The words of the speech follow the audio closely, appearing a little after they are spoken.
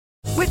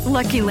With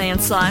Lucky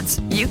Land Slots,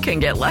 you can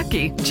get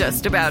lucky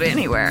just about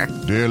anywhere.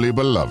 Dearly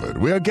beloved,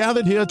 we are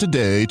gathered here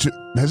today to...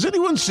 Has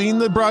anyone seen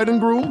the bride and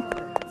groom?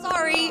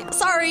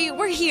 Sorry,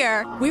 we're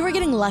here. We were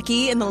getting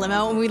lucky in the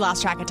limo and we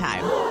lost track of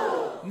time.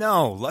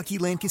 No, Lucky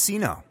Land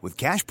Casino, with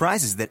cash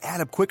prizes that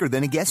add up quicker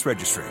than a guest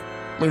registry.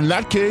 In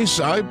that case,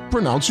 I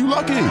pronounce you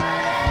lucky.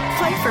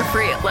 Play for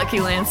free at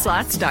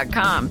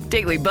LuckyLandSlots.com.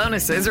 Daily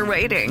bonuses are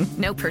waiting.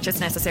 No purchase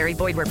necessary.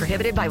 Void where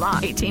prohibited by law.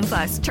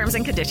 18+. Terms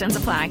and conditions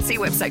apply. See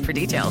website for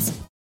details.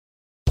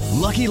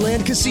 Lucky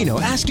Land Casino,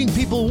 asking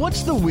people,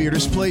 what's the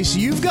weirdest place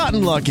you've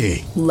gotten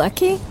lucky?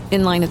 Lucky?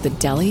 In line at the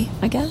deli,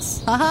 I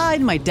guess? Aha,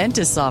 in my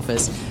dentist's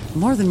office.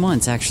 More than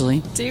once,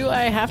 actually. Do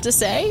I have to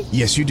say?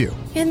 Yes, you do.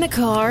 In the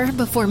car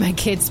before my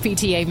kids'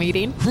 PTA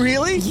meeting.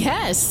 Really?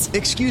 Yes.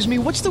 Excuse me,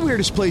 what's the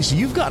weirdest place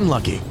you've gotten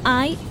lucky?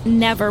 I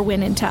never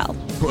win and tell.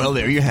 Well,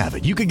 there you have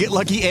it. You can get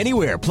lucky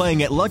anywhere,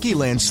 playing at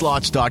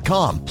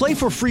LuckyLandSlots.com. Play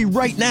for free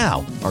right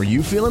now. Are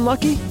you feeling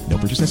lucky? No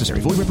purchase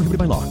necessary. Void where prohibited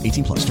by law.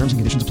 18+. Terms and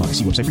conditions apply.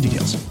 See website for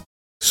details.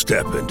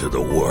 Step into the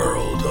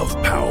world of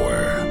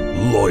power,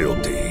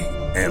 loyalty,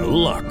 and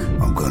luck.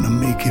 I'm gonna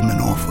make him an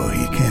offer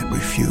he can't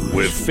refuse.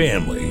 With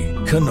family,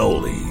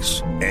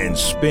 cannolis, and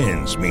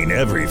spins mean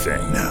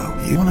everything. Now,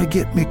 you wanna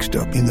get mixed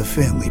up in the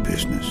family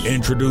business.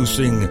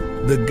 Introducing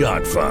The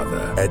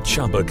Godfather at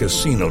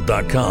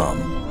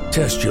ChumbaCasino.com.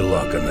 Test your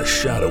luck in the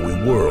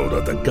shadowy world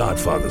of The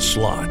Godfather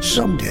slot.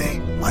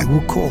 Someday, I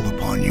will call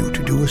upon you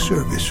to do a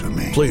service for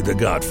me. Play The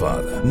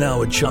Godfather,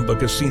 now at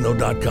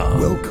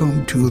ChumbaCasino.com.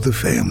 Welcome to the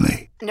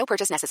family. No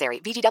purchase necessary.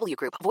 VGW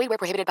Group. Void where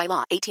prohibited by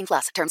law.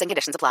 18+. Terms and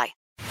conditions apply.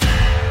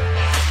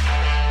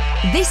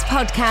 This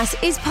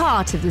podcast is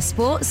part of the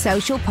Sports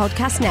Social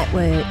Podcast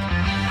Network.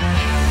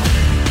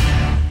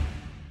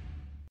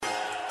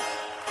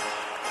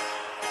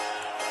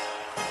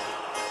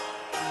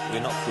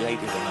 We're not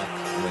creative enough.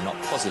 We're not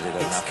positive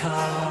enough. It's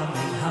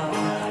coming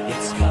home.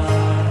 It's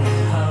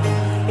coming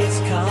home. It's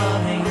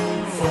coming.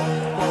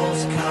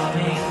 Football's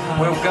coming home.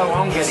 We'll go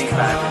on getting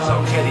back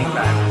results, getting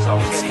back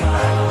results, getting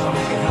back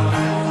results, getting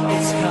back results.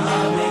 It's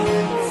coming.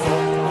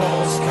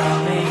 Football's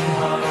coming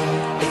home.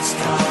 It's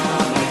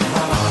coming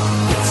home.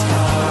 It's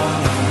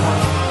coming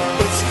home.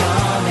 It's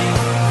coming.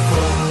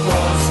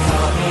 Football's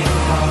coming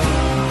home.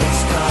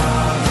 It's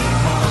coming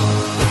home.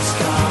 It's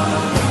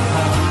coming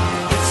home.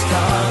 It's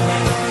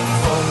coming.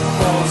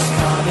 Football's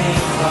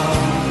coming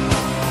home.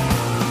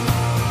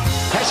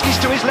 Heskey's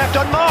to his left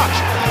on March.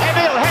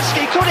 Emil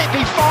Heskey, could it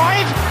be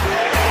 5?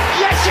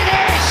 Yes, it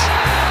is!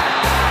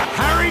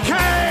 Harry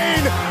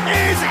Kane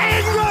is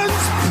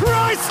England's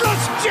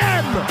priceless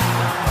gem!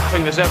 I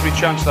think there's every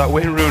chance that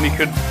Wayne Rooney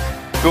could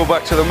go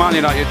back to the Man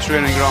United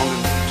training ground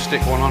and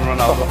stick one on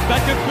Ronaldo.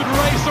 Beckham could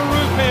raise the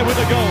roof here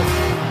with a goal.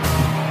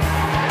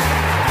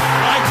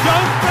 I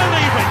don't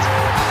believe it!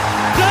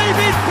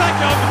 David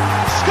Beckham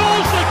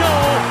scores the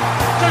goal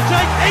to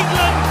take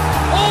England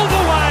all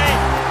the way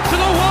to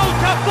the World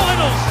Cup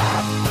finals!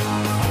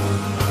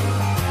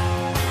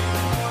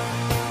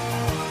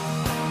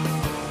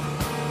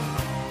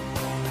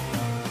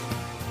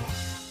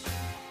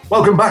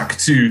 Welcome back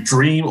to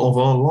Dream of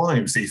Our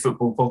Lives, the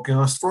football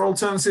podcast for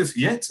alternative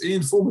yet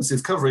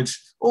informative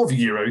coverage of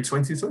Euro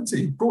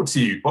 2020, brought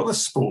to you by the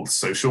Sports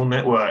Social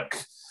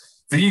Network.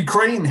 The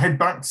Ukraine head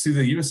back to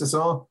the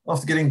USSR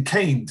after getting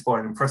caned by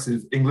an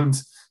impressive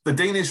England. The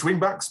Danish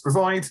wingbacks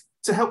provide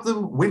to help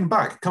them win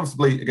back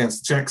comfortably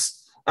against the Czechs.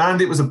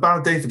 And it was a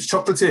bad day for the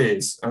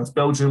chocolatiers, as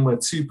Belgium were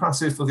too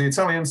passive for the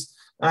Italians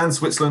and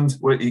Switzerland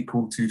were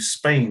equal to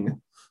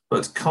Spain,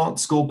 but can't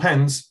score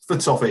pens for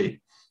toffee.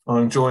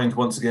 I'm joined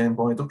once again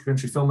by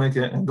documentary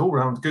filmmaker and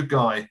all-round good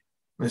guy,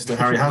 Mr.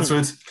 Harry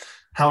Hansford.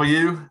 How are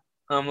you?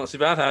 I'm not too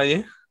bad. How are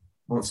you?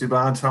 Not too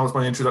bad. How was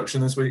my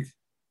introduction this week?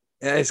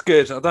 Yeah, it's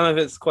good. I don't know if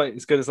it's quite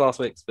as good as last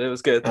week's, but it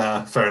was good.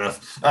 Fair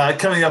enough.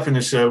 Coming up in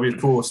the show, we,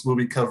 of course, will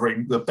be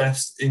covering the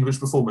best English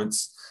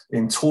performance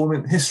in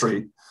tournament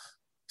history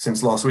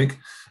since last week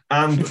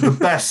and the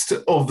best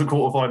of the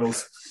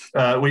quarterfinals.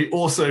 We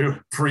also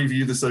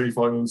preview the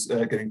semi-finals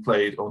getting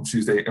played on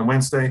Tuesday and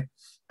Wednesday.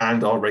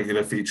 And our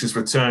regular features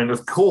return.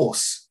 Of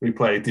course, we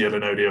played the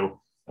Olonodio,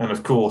 and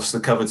of course,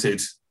 the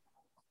coveted,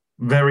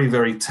 very,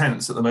 very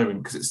tense at the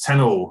moment because it's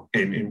 10-all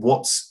in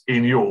what's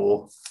in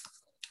your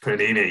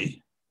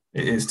Panini.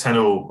 It is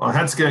 10-all. I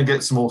had to go and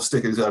get some more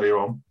stickers earlier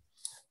on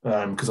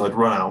because I'd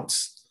run out.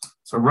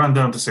 So I ran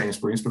down to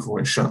Sainsbury's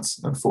before it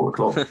shuts at 4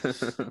 o'clock.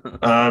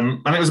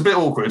 And it was a bit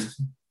awkward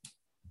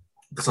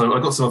because I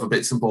got some other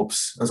bits and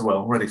bobs as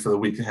well, ready for the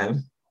week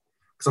ahead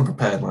because I'm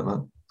prepared like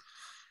that.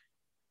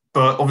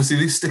 But obviously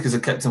these stickers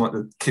are kept in like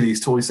the kiddies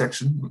toy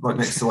section, like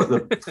next to like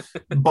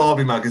the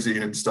Barbie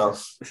magazine and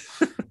stuff.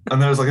 And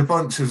there was like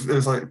there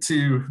was like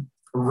 2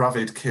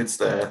 ravid kids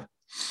there.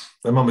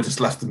 Their mum had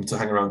just left them to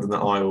hang around in the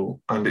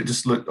aisle, and it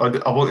just looked,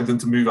 I wanted them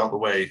to move out the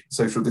way,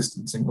 social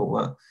distancing, all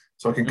that,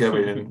 so I can go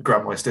in and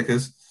grab my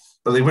stickers.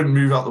 But they wouldn't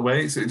move out the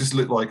way, so it just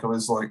looked like I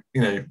was like,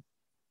 you know,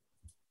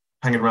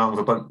 hanging around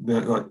with a bunch,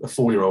 like a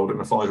 4-year-old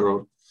and a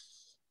 5-year-old.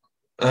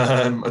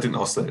 I didn't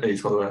ask their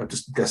age, by the way, I'm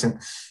just guessing.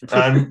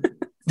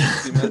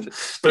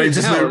 But it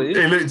just looked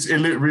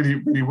really,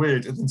 really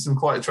weird. And then some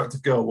quite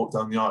attractive girl walked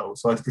down the aisle,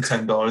 so I had to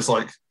pretend I was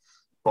like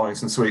buying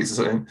some sweets or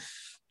something.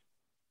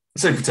 I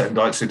say pretend,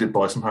 I actually did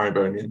buy some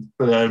Haribo in the end.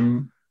 But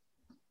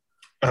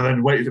and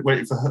then waited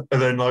for her,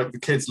 and then like the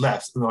kids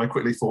left, and then I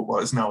quickly thought, well,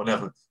 it's now or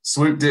never.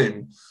 Swooped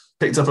in,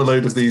 picked up a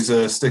load of these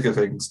sticker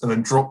things, and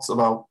then dropped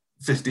about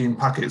 15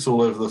 packets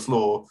all over the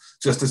floor,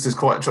 just as this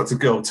quite attractive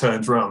girl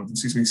turns around and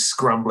sees me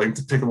scrambling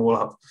to pick them all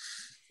up.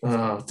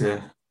 Oh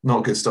dear, not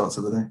a good start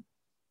to the day.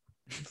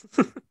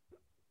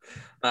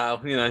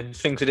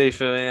 Thing to do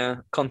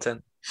for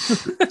content.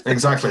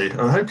 Exactly.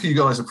 And I hope you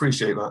guys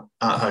appreciate that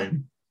at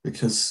home,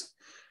 because,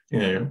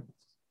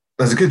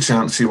 there's a good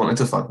chance she wanted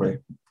to fuck me.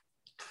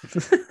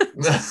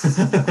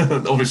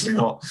 Obviously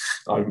not.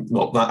 I'm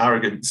not that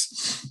arrogant.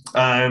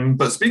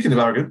 But speaking of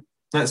arrogant,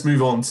 let's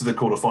move on to the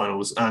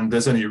quarterfinals. And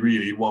there's only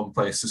really one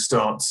place to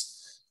start.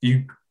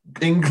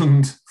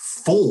 England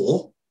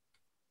 4,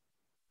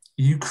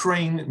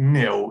 Ukraine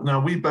 0.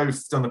 Now, we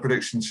both done the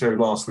prediction show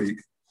last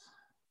week,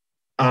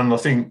 and I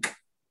think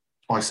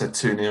I said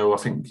 2-0. I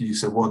think you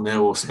said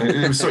 1-0 or something.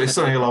 It was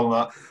something along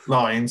that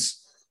lines.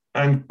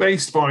 And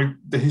based by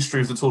the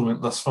history of the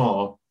tournament thus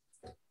far,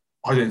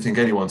 I don't think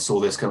anyone saw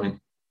this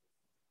coming.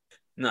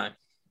 No.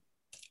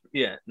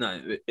 Yeah, no.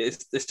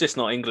 It's just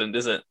not England,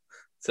 is it?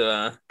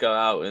 To go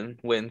out and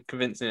win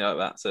convincingly like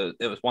that. So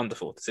it was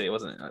wonderful to see,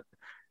 wasn't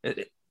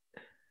it?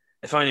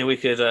 If only we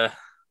could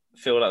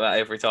feel like that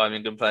every time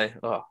England play.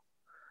 Oh.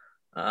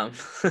 Well,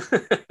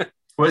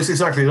 it's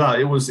exactly that.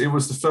 It was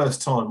the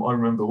first time I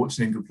remember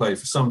watching England play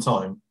for some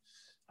time,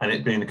 and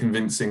it being a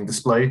convincing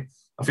display.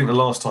 I think the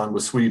last time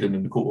was Sweden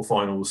in the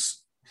quarterfinals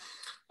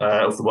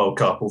of the World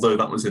Cup. Although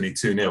that was only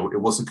 2-0, it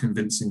was a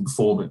convincing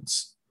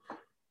performance.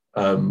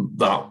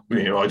 That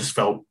I just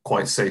felt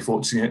quite safe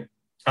watching it.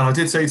 And I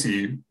did say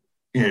to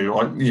you,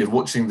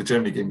 watching the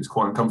Germany game was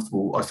quite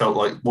uncomfortable. I felt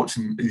like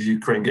watching the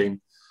Ukraine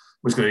game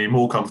was going to be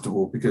more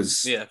comfortable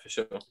because for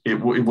sure it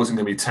wasn't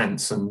going to be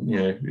tense, and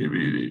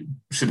it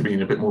should have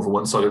been a bit more of a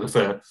one-sided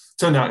affair.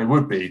 Turned out it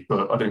would be,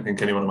 but I don't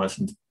think anyone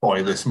imagined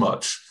by this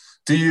much.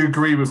 Do you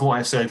agree with what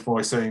I said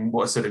by saying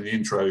what I said in the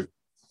intro?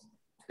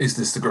 Is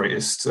this the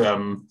greatest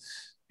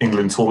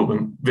England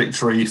tournament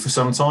victory for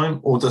some time,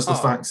 or does the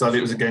fact that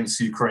it was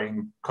against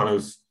Ukraine kind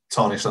of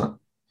tarnish that?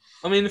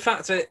 I mean, the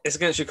fact that it's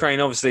against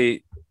Ukraine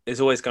obviously is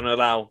always going to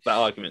allow that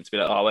argument to be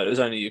like, oh, well, it was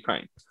only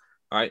Ukraine,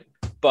 right?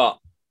 But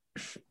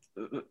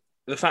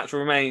the fact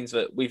remains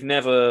that we've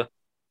never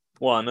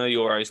won a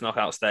Euros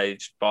knockout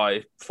stage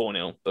by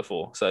 4-0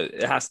 before. So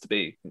it has to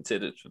be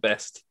considered the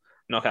best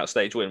knockout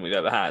stage win we've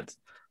ever had,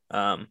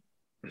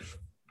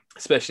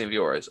 especially in the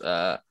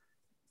Euros.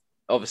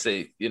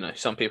 Obviously,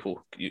 some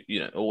people,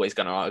 always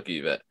going to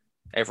argue that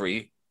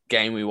every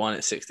game we won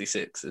at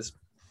 66 is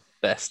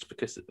best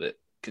because it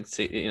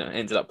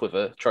ended up with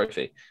a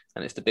trophy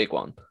and it's the big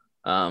one.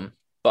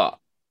 But,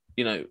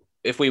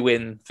 if we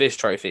win this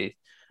trophy,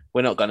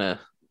 we're not going to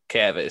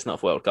care that it's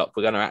not a World Cup.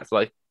 We're going to act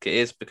like it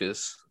is,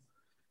 because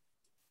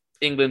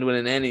England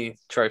winning any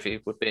trophy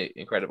would be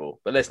incredible.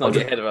 But let's not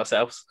get ahead of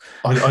ourselves.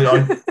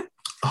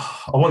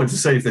 I wanted to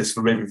save this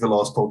for maybe the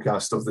last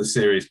podcast of this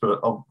series, but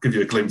I'll give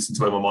you a glimpse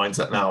into where my mind's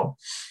at now.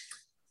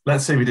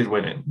 Let's say we did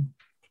win it.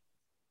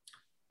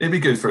 It'd be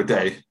good for a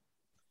day,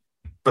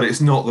 but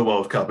it's not the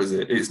World Cup, is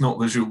it? It's not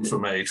the Jules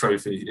Rimet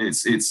trophy.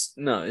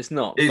 No, it's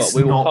not. It's but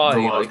we will not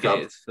party the World like Cup.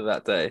 it is for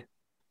that day.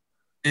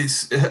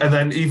 And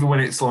then even when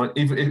it's like,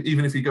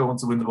 even if you go on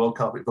to win the World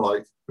Cup, it'd be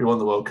like, we won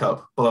the World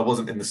Cup, but I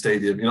wasn't in the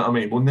stadium. You know what I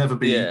mean? We'll never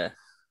be. Yeah.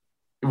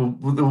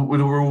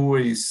 We're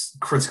always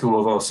critical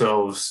of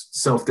ourselves,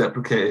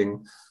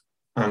 self-deprecating,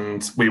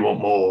 and we want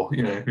more.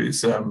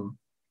 It's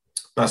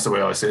that's the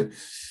way I see it.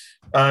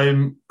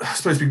 I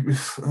suppose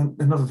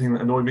another thing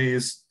that annoyed me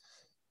is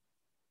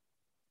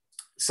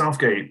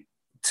Southgate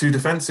too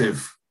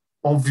defensive.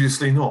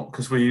 Obviously not,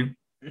 because we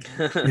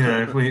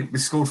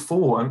scored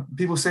 4, and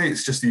people say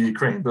it's just the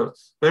Ukraine, but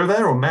they're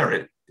there on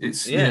merit.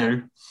 It's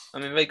I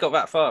mean, they got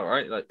that far,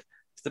 right? Like,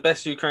 it's the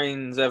best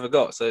Ukraine's ever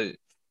got. So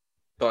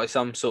by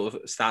some sort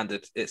of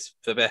standard, it's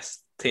the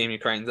best team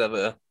Ukraine's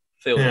ever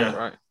fielded,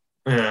 right?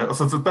 Yeah,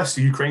 for the best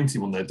Ukraine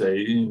team on their day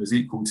is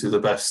equal to the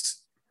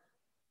best,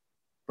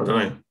 I don't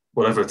know,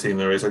 whatever team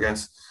there is, I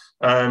guess.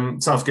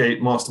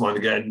 Southgate, mastermind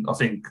again. I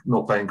think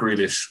not playing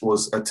Grealish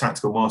was a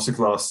tactical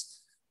masterclass.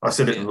 I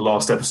said it in the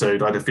last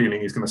episode. I had a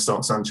feeling he's going to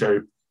start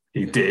Sancho.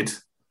 He did.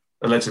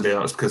 Allegedly,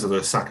 that was because of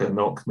a Saka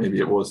knock. Maybe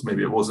it was,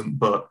 maybe it wasn't.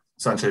 But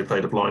Sancho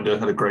played a blinder,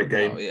 had a great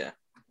game. Oh, yeah.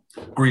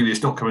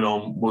 Grealish not coming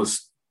on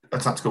was a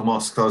tactical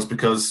masterclass,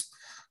 because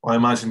I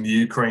imagine the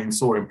Ukraine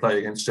saw him play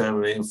against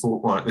Germany and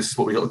thought, right, this is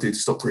what we got to do to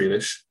stop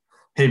Grealish.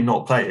 Him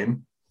not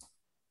playing,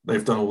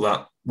 they've done all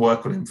that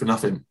work on him for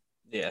nothing.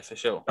 Yeah, for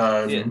sure.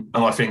 And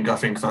I think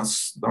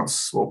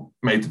that's what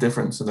made the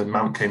difference. And then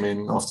Mount came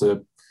in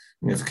after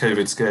the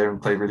COVID scare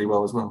and played really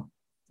well as well.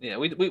 Yeah,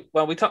 we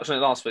touched on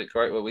it last week,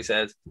 right, where we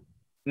said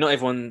not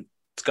everyone's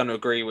going to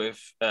agree with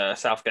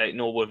Southgate,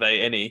 nor would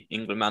they any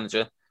England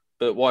manager.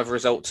 But whatever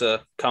results are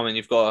coming,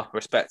 you've got to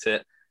respect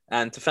it.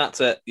 And the fact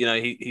that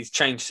he's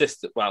changed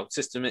system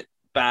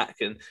back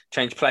and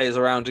change players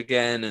around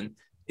again. And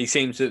he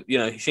seems to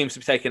be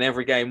taking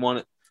every game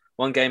one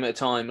game at a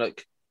time.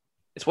 Like,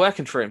 it's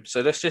working for him.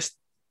 So let's just,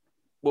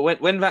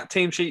 when that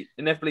team sheet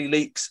inevitably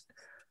leaks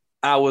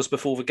hours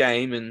before the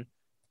game and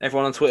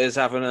everyone on Twitter is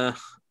having a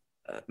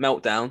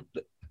meltdown,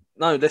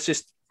 no, let's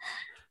just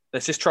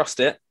trust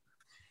it.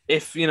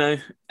 If,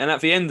 and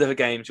at the end of the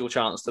game, it's your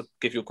chance to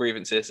give your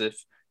grievances if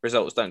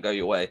results don't go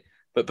your way.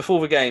 But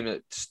before the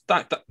game,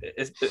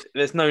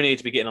 there's no need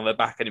to be getting on their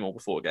back anymore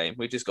before a game.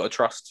 We've just got to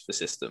trust the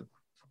system.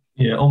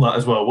 Yeah, on that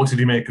as well, what did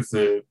you make of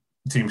the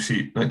team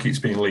sheet that keeps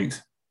being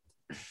leaked?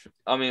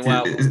 I mean,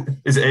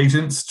 is it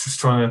agents just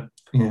trying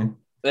to,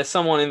 There's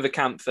someone in the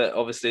camp that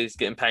obviously is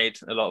getting paid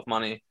a lot of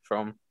money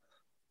from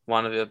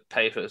one of the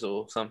papers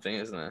or something,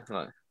 isn't it?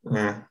 Like,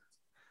 yeah.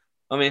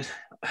 I mean,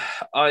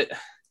 I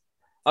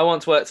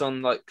once worked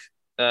on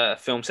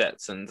film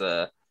sets, and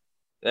there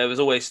was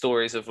always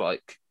stories of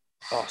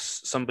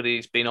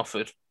somebody's been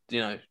offered,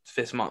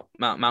 this amount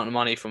of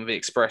money from the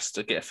Express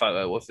to get a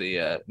photo of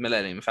the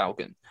Millennium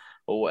Falcon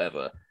or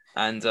whatever,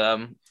 and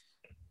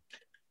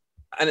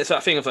it's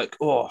that thing of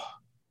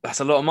that's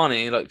a lot of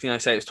money,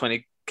 say it's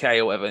 20k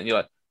or whatever, and you're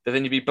like, but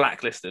then you'd be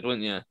blacklisted,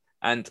 wouldn't you?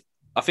 And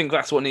I think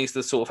that's what needs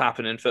to sort of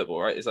happen in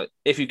football, right? It's like,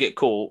 if you get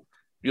caught,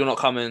 you're not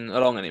coming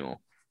along anymore.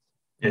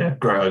 Yeah,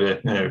 great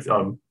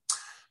idea.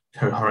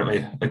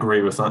 Currently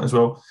agree with that as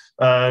well.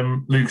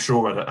 Luke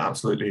Shaw had an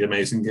absolutely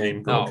amazing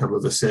game, got a couple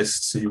of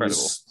assists. He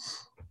was,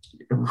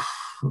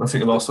 I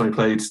think the last time he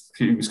played,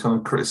 he was kind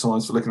of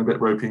criticised for looking a bit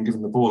ropey and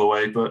giving the ball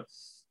away. But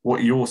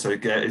what you also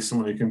get is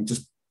someone who can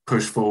just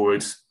push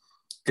forward,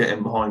 get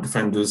in behind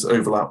defenders,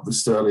 overlap with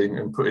Sterling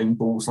and put in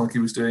balls like he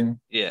was doing.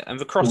 Yeah, and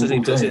the crosses he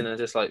puts in are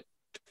just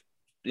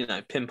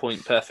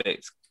pinpoint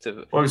perfect.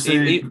 It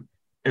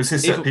was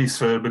his set piece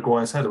for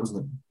Maguire's header,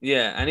 wasn't it?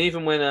 Yeah, and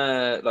even when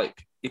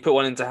he put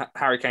one into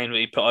Harry Kane that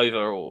he put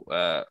over,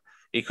 or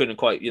he couldn't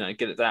quite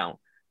get it down,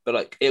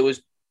 but it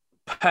was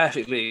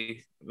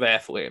perfectly there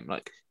for him.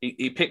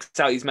 He picks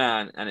out his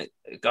man and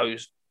it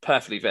goes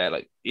perfectly there.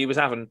 He was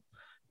having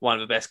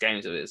one of the best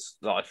games of his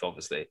life,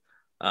 obviously,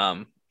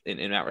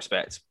 in that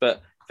respect.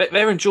 But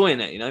they're enjoying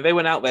it. They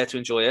went out there to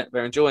enjoy it.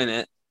 They're enjoying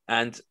it,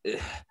 and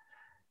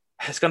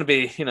it's going to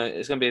be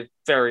a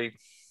very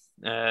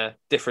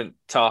different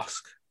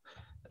task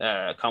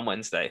come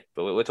Wednesday.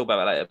 But we'll talk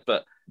about that later.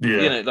 But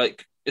yeah,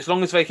 as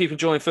long as they keep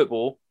enjoying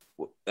football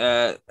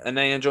and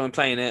they enjoying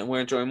playing it and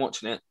we're enjoying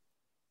watching it,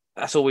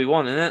 that's all we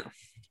want, isn't it?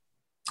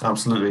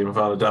 Absolutely,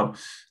 without a doubt.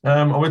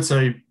 I would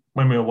say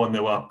when we were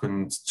 1-0 up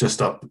and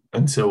just up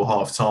until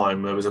half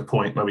time, there was a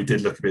point where we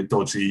did look a bit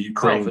dodgy.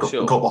 Ukraine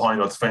got behind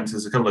our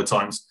defences a couple of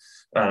times,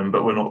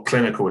 but we're not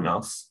clinical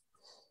enough.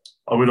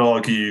 I would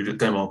argue that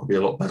Denmark will be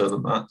a lot better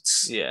than that.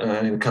 Yeah.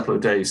 In a couple of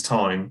days'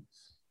 time,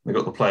 they've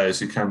got the players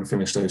who can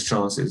finish those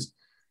chances.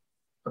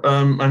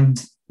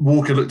 And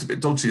Walker looked a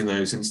bit dodgy in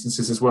those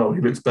instances as well.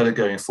 He looked better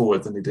going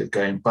forward than he did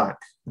going back.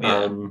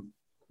 Yeah.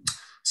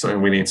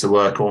 Something we need to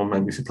work on.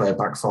 Maybe if you play a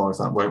back five,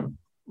 that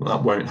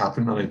won't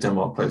happen. I know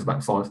Denmark plays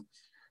back five.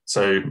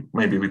 So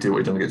maybe we do what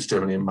we've done against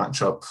Germany and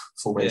match up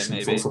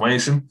formation for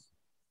formation.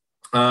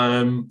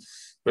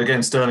 But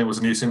again, Sterling was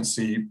a nuisance.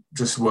 He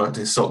just worked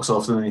his socks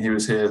off, and he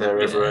was here, there,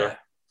 everywhere,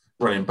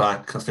 running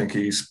back. I think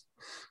he's,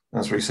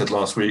 as we said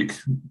last week,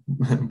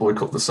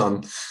 boycott the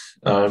sun.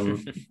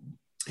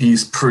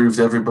 He's proved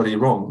everybody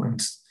wrong.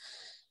 And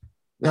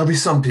there'll be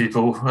some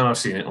people, and I've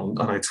seen it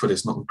I know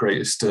Twitter's not the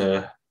greatest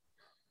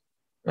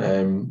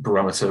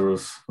barometer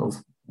of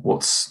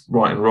what's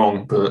right and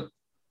wrong, but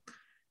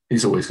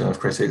he's always going to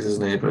have critics,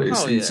 isn't he? But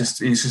he's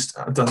just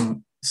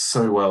done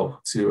so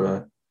well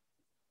to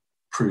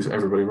prove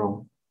everybody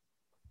wrong.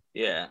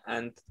 Yeah,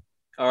 and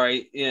all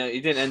right, he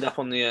didn't end up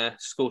on the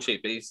score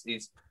sheet, but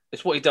he's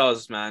it's what he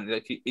does,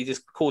 man. He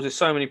just causes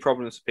so many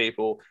problems for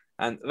people,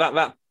 and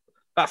that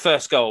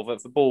first goal,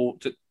 the ball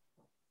to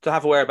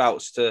have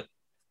whereabouts, to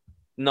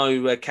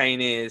know where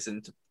Kane is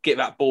and to get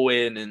that ball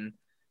in,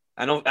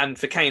 and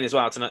for Kane as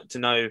well to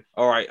know,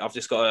 all right, I've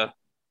just got to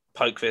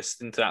poke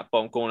this into that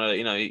bottom corner.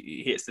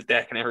 He hits the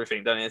deck and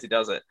everything, don't he, as he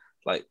does it?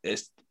 But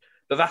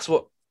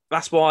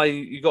that's why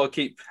you got to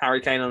keep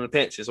Harry Kane on the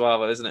pitch as well,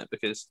 though, isn't it?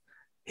 Because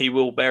he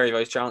will bury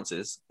those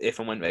chances if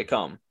and when they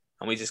come,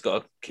 and we just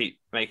got to keep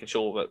making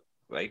sure that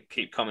they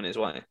keep coming his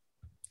way.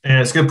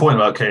 Yeah, it's a good point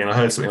about Kane. I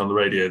heard something on the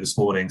radio this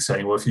morning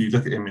saying, well, if you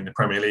look at him in the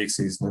Premier League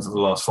season over the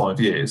last 5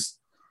 years,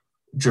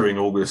 during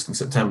August and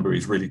September,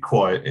 he's really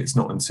quiet. It's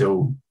not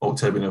until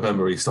October,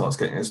 November he starts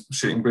getting his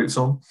shooting boots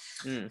on.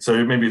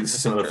 So maybe it's a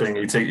similar thing.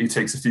 He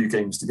takes a few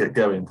games to get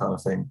going, kind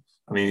of thing.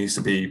 And he needs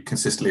to be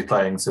consistently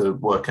playing to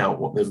work out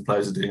what the other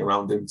players are doing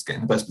around him to get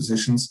in the best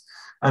positions.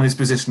 And his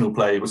positional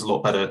play was a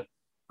lot better,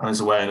 and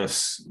his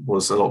awareness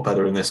was a lot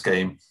better in this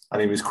game.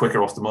 And he was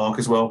quicker off the mark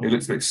as well. He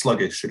looked a bit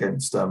sluggish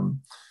against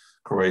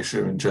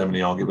Croatia and Germany,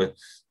 arguably.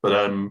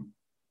 But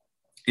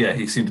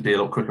he seemed to be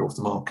a lot quicker off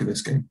the mark in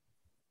this game.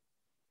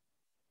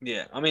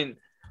 Yeah, I mean,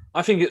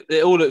 I think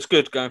it all looks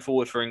good going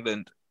forward for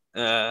England.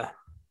 I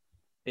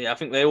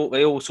think they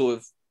all sort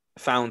of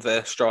found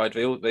their stride.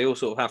 They all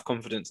sort of have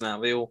confidence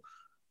now. They all,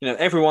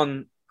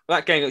 everyone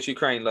that game against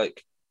Ukraine,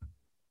 like,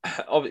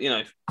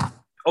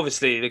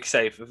 obviously, like I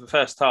say, for the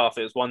first half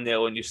it was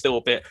 1-0, and you're still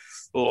a bit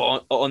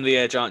on the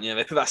edge, aren't you?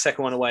 They put that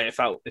second one away, and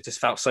it just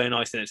felt so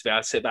nice in it to be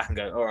able to sit back and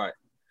go, all right,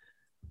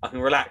 I can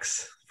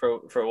relax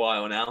for a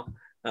while now,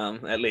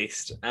 at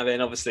least. And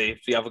then obviously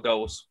the other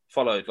goals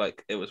followed.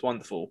 Like, it was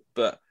wonderful,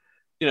 but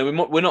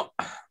we're not.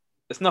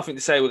 There's nothing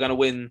to say we're going to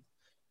win.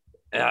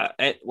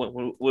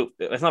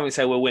 There's nothing to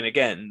say we'll win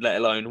again, let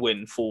alone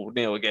win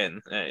 4-0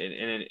 again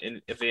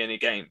in any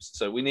games.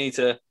 So we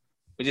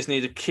just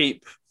need to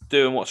keep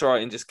doing what's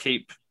right and just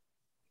keep,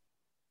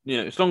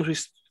 as long as we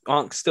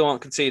still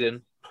aren't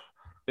conceding,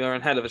 we are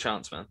in hell of a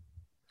chance, man.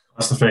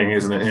 That's the thing,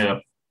 isn't it? Yeah.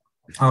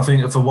 I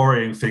think the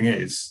worrying thing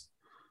is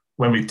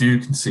when we do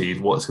concede,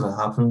 what's going to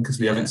happen, because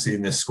we haven't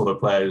seen this squad of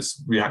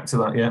players react to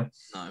that yet.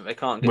 No, they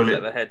can't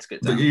let their heads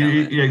get down.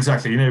 Yeah,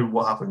 exactly. You know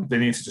what happened. They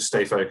need to just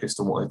stay focused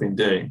on what they've been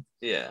doing.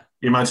 Yeah.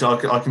 You imagine,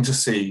 I can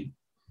just see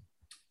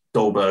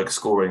Dolberg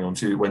scoring on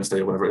Wednesday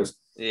or whatever it is.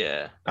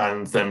 Yeah.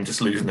 And them just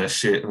losing their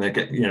shit, and they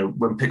get,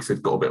 when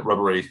Pickford got a bit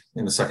rubbery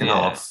in the second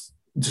half,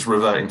 just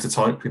reverting to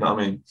type, you know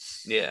what I mean?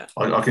 Yeah.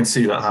 I can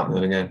see that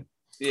happening again.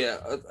 Yeah.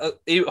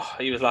 He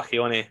was lucky,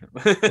 wasn't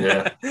he?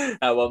 Yeah.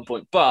 At one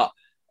point. But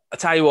I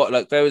tell you what,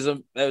 like, there was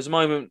a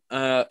moment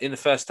in the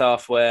first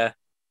half where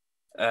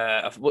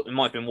it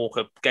might have been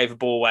Walker gave a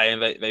ball away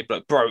and they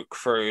broke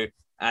through,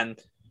 and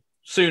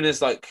soon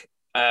as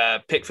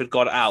Pickford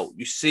got it out,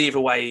 you see the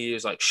way he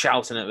was like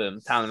shouting at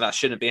them, telling them that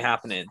shouldn't be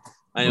happening.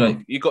 And like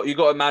you got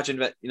to imagine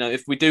that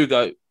if we do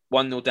go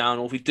 1-0 down,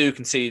 or if we do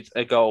concede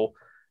a goal,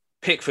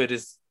 Pickford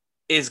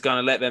is going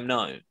to let them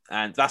know,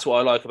 and that's what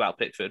I like about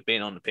Pickford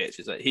being on the pitch,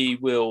 is that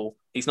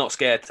he's not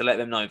scared to let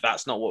them know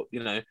that's not what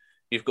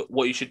you've got,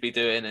 what you should be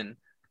doing.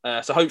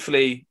 And so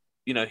hopefully,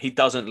 he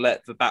doesn't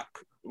let the back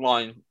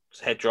line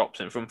head drops,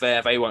 and from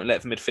there they won't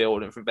let the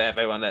midfield, and from there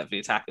they won't let the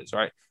attackers,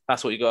 right?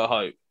 That's what you got to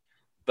hope.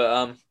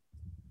 But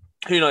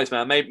who knows,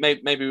 man?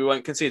 Maybe we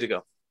won't concede a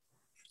goal.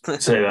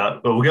 Say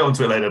that. Well, we'll get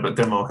onto it later, but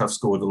Denmark have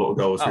scored a lot of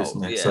goals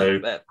recently. Yeah, so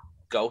their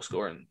goal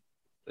scoring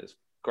is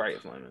great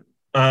at the moment.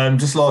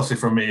 Just lastly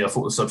from me, I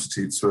thought the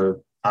substitutes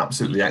were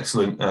absolutely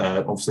excellent.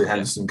 Obviously,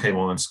 Henderson came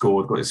on and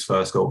scored, got his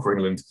first goal for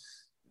England.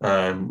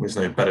 There's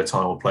no better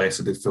time or place.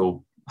 I did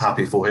feel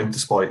happy for him,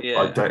 despite me.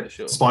 I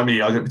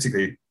don't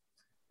particularly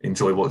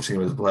enjoy watching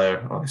him as a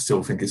player. I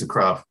still think he's a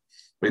crab,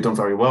 but he's done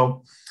very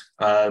well.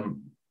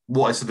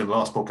 What I said in the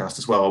last podcast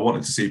as well, I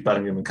wanted to see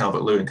Bellingham and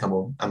Calvert-Lewin come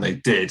on, and they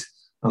did,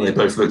 and they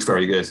both looked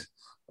very good.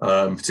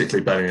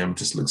 Particularly Bellingham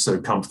just looks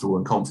so comfortable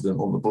and confident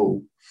on the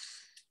ball,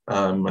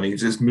 and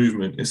his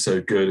movement is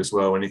so good as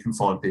well, and he can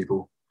find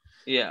people.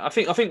 Yeah, I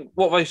think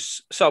what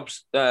those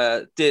subs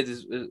did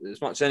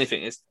as much as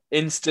anything is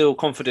instill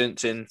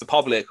confidence in the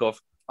public of,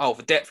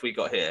 the depth we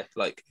got here.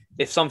 Like,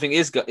 if something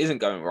isn't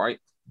going right,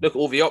 look at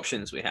all the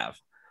options we have.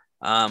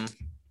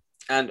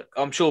 And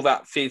I'm sure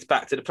that feeds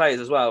back to the players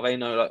as well. They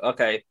know, like,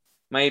 okay,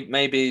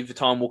 maybe the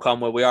time will come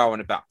where we are on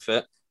a back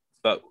foot,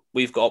 but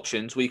we've got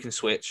options. We can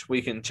switch.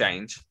 We can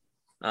change.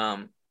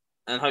 And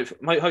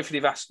hopefully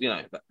that's,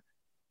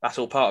 that's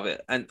all part of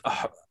it. And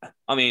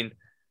I mean,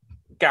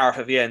 Gareth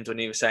at the end, when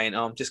he was saying,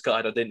 I'm just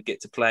glad I didn't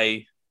get to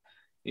play,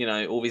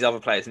 all these other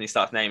players, and he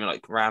starts naming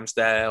like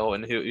Ramsdale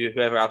and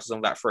whoever else is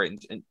on that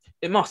fringe. And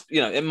it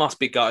must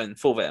be gutting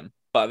for them.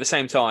 But at the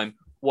same time,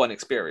 what an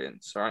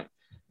experience, right?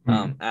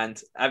 And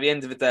at the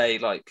end of the day,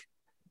 like,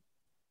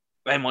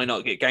 they might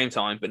not get game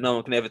time, but no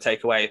one can ever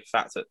take away the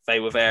fact that they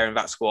were there in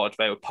that squad.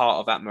 They were part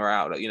of that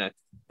morale. Like,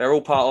 they're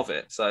all part of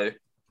it. So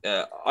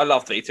I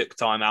love that he took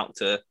time out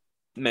to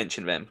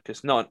mention them,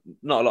 because not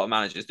a lot of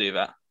managers do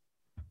that.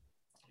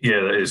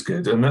 Yeah, that is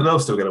good. And they'll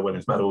still get a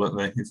winners' medal, won't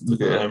they? If you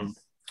look at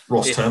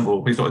Ross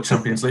Turnbull, he's got a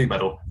Champions League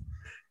medal.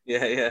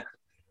 Yeah.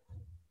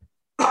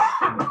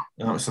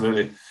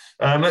 Absolutely.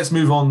 Let's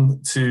move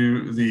on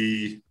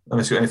to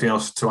unless you've got anything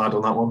else to add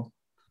on that one.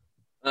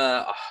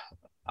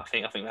 I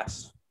think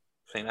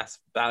that's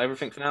about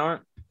everything for now, right?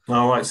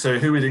 All right. So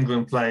who would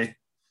England play?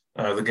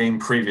 The game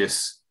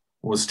previous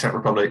was Czech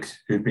Republic,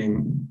 who'd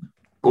been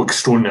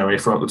extraordinary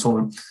throughout the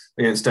tournament,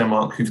 against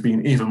Denmark, who'd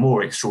been even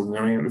more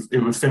extraordinary. It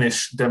would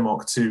finish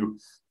Denmark 2,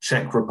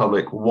 Czech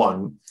Republic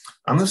 1.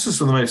 And this was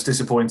the most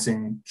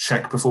disappointing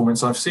Czech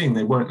performance I've seen.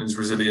 They weren't as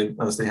resilient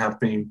as they had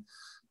been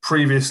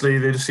previously.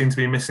 They just seemed to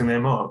be missing their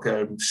mark.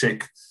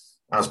 Schick,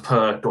 as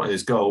per, got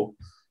his goal.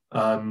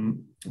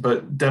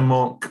 But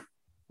Denmark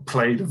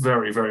played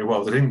very, very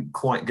well. They didn't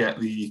quite get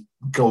the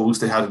goals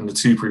they had in the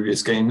 2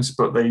 previous games,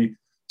 but they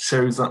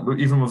showed that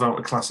even without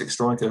a classic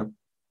striker,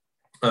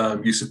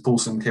 Yusuf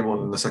Poulsen came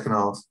on in the second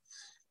half.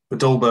 But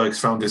Dolberg's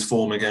found his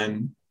form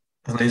again,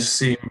 and they just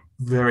seem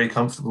very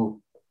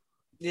comfortable.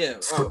 Yeah.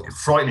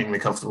 Frighteningly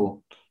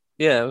comfortable.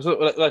 Yeah, it was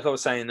like I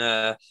was saying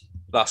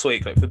last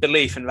week, like, the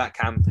belief in that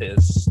camp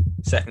is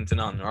second to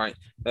none, right?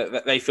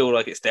 They feel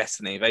like it's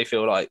destiny. They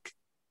feel like,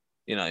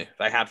 they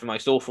had the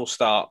most awful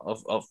start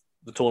of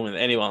the tournament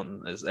that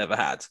anyone has ever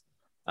had.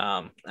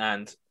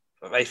 And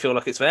they feel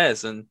like it's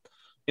theirs. And,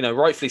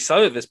 rightfully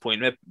so at this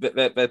point.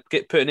 They're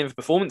putting in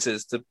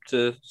performances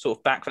to sort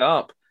of back that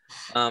up.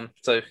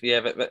 So, yeah,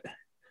 like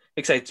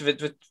like I say,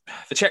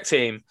 the Czech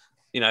team,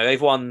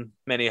 they've won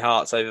many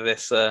hearts over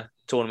this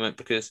tournament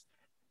because,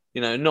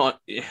 not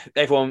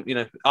everyone,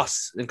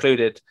 us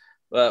included,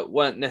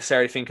 weren't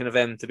necessarily thinking of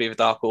them to be the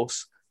dark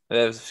horse.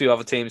 There was a few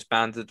other teams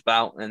banded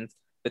about, and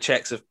the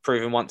Czechs have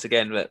proven once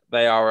again that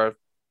they are a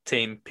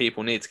team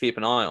people need to keep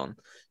an eye on.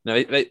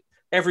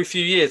 Every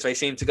few years they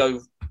seem to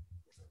go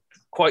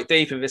quite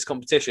deep in this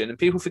competition, and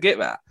people forget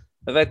that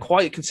they're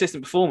quite a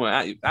consistent performer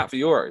at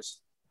the Euros.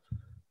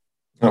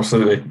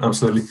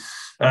 Absolutely.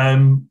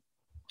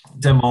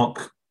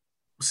 Denmark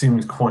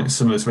seems quite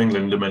similar to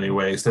England in many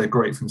ways. They're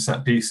great from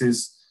set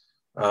pieces,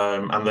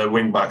 and their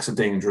wing backs are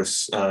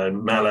dangerous.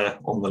 Melle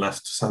on the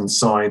left-hand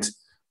side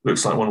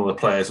looks like one of the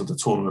players of the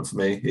tournament for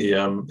me. He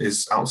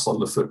is outside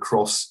the foot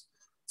cross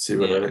to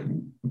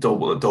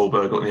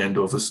Dolberg got the end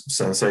of was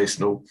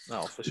sensational.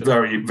 Oh, for sure.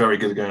 Very, very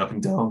good at going up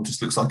and down.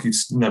 Just looks like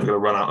he's never going to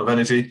run out of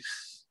energy.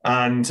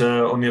 And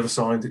on the other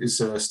side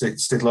is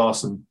Stig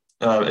Larsson.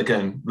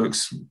 Again,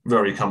 looks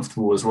very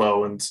comfortable as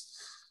well. And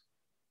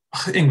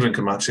England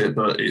can match it,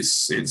 but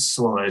it's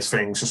one of those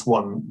things. Just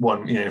one.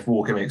 If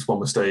Walker makes one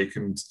mistake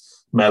and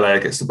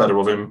Melle gets the better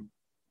of him,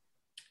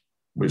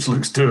 which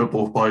looks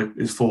doable by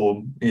his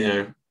form,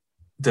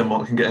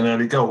 Denmark can get an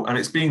early goal. And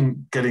it's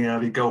been getting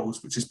early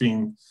goals, which has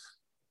been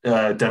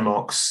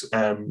Denmark's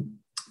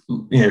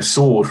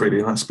sword, really.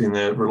 And that's been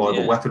their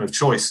reliable weapon of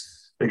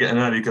choice. They get an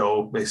early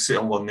goal, they sit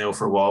on 1-0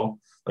 for a while,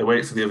 they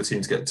wait for the other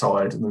team to get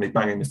tired, and then they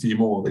bang in a few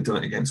more. They've done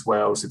it against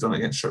Wales, they've done it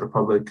against Czech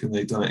Republic, and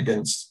they've done it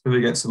against, who they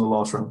against in the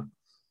last round?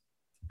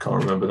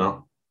 Can't remember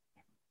now.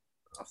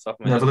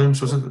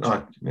 Netherlands, was it?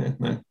 No.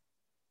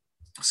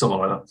 Something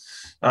like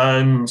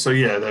that.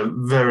 They're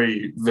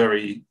very,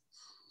 very...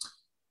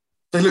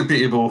 They look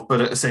beatable,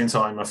 but at the same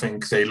time, I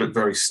think they look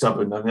very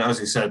stubborn. And as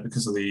you said,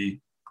 because of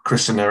the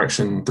Christian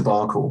Eriksen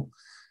debacle,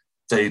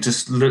 they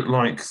just look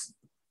like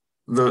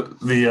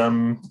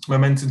the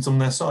momentum's on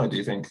their side. Do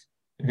you think?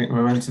 You think the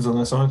momentum's on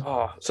their side?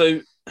 So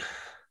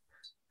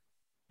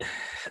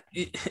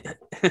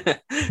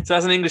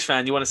as an English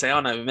fan, you want to say,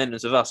 "Oh no,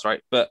 momentum's with us,"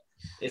 right? But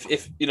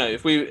if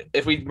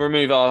we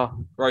remove our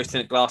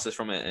rose-tinted glasses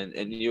from it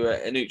and you were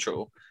a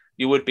neutral,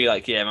 you would be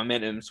like, "Yeah,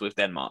 momentum's with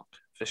Denmark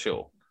for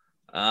sure."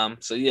 I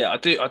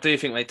do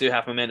think they do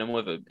have momentum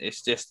with them.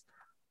 It's just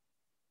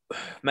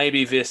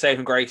maybe the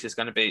saving grace is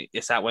going to be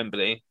it's at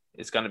Wembley.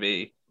 It's going to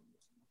be,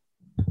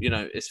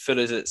 as full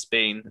as it's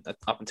been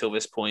up until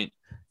this point.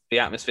 The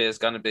atmosphere is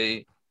going to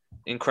be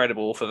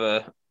incredible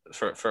for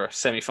a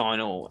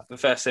semi-final, the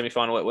first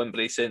semi-final at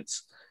Wembley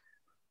since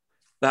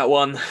that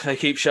one they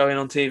keep showing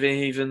on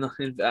TV, even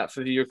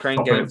for the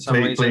Ukraine game.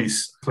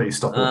 Please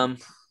stop it.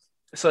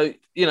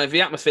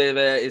 The atmosphere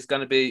there is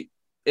going to be.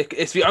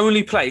 It's the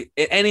only play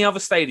in any other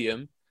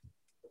stadium.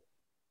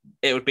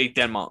 It would be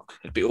Denmark.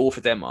 It'd be all for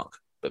Denmark.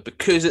 But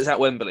because it's at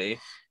Wembley,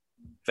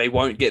 they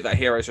won't get that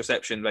hero's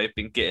reception they've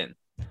been getting.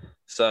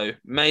 So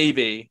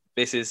maybe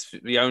this is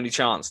the only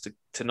chance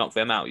to knock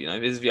them out.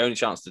 This is the only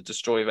chance to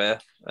destroy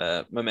their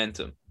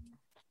momentum.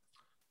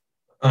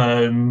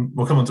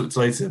 We'll come on to it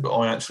later, but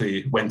I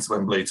actually went to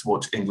Wembley to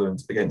watch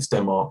England against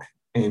Denmark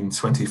in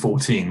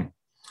 2014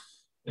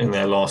 in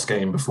their last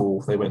game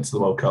before they went to the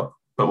World Cup.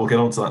 But we'll get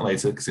on to that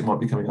later because it might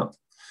be coming up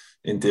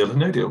in Deal or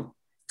No Deal.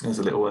 There's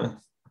a little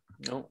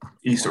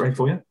Easter egg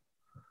for you.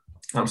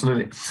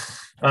 Absolutely.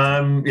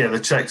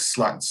 The Czechs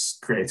lacked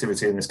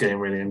creativity in this game,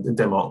 really, and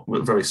Denmark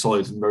were very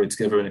solid and very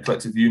together in a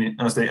collective unit,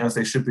 as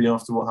they should be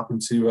after what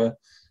happened to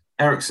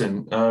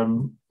Eriksen.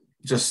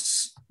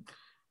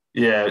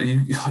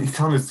 You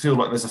kind of feel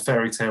like there's a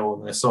fairy tale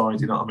on their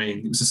side, you know what I mean?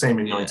 It was the same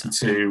in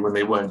 92 when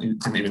they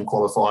didn't even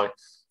qualify,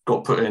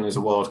 got put in as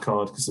a wild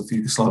card because of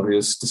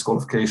Yugoslavia's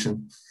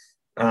disqualification.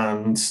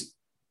 And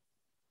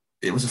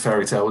it was a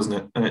fairy tale, wasn't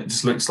it? And it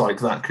just looks like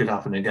that could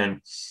happen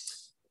again.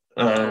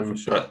 For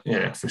sure.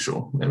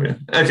 There we go.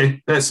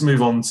 Okay, let's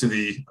move on to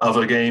the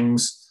other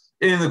games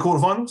in the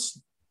quarterfinals.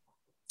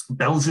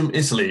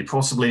 Belgium-Italy,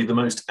 possibly the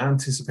most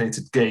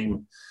anticipated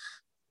game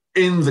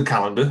in the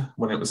calendar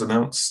when it was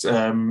announced.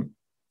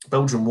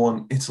 Belgium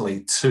 1,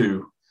 Italy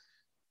 2.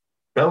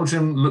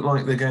 Belgium look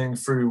like they're going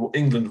through what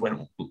England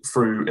went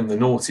through in the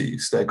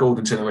noughties. Their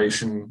golden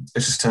generation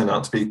has just turned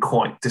out to be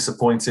quite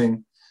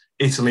disappointing.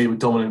 Italy were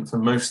dominant for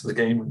most of the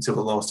game until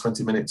the last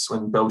 20 minutes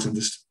when Belgium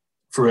just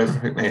threw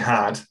everything they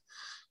had.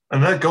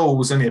 And that goal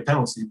was only a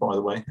penalty, by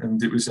the way,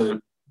 and it was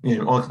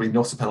arguably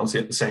not a penalty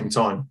at the same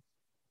time.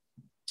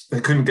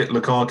 They couldn't get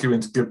Lukaku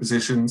into good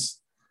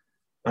positions,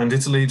 and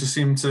Italy just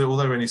seemed to,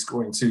 although only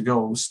scoring 2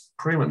 goals,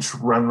 pretty much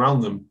ran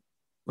around them.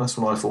 That's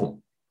what I thought.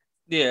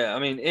 Yeah, I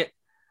mean,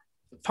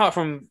 apart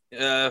from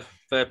their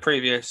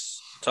previous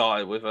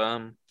tie with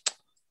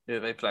who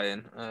they play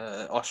in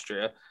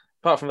Austria,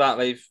 apart from that,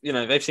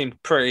 they've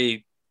seemed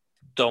pretty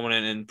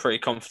dominant and pretty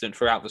confident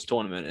throughout this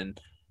tournament.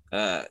 And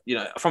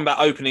from that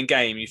opening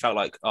game, you felt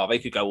like they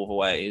could go all the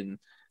way, and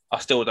I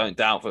still don't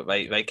doubt that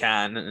they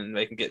can and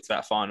they can get to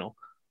that final.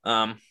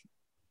 But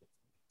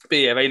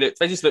yeah,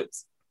 they just looked.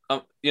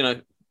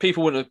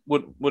 People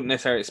wouldn't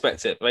necessarily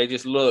expect it. But they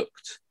just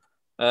looked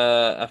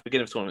at the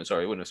beginning of the tournament.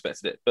 Sorry, wouldn't have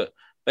expected it, but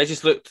they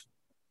just looked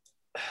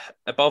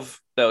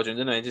above Belgium,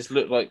 didn't they? It just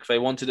looked like they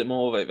wanted it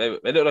more. They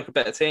looked like a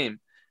better team.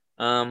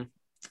 And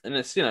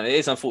it's, it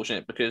is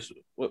unfortunate because,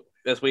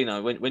 as we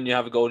know, when you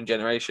have a golden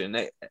generation,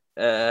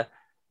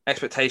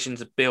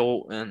 expectations are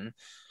built, and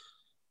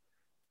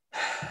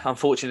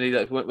unfortunately,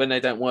 like, when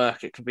they don't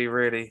work, it can be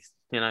really,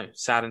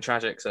 sad and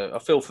tragic. So I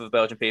feel for the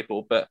Belgian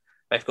people, but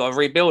they've got to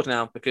rebuild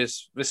now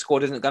because this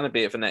squad isn't going to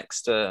be at the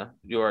next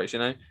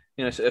Euros.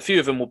 So a few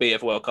of them will be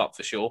at the World Cup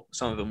for sure.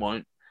 Some of them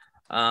won't,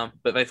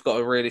 but they've got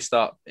to really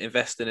start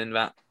investing in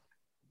that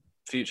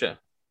future.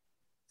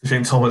 Do you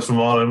think Thomas from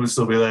Ireland would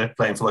still be there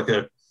playing for like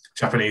a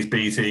Japanese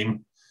B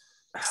team,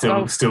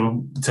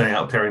 still turning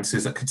out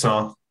appearances at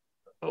Qatar?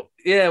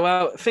 Yeah,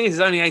 well, the thing is,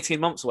 it's only 18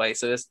 months away,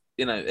 so there's,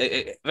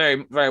 it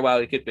very, very well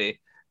it could be.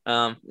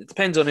 It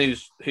depends on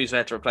who's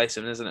there to replace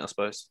him, isn't it? I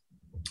suppose.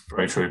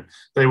 Very true.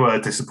 They were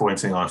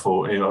disappointing, I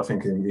thought. I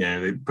think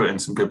they put in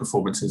some good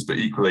performances, but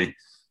equally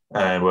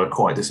were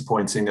quite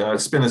disappointing.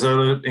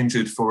 Spinazzola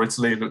injured for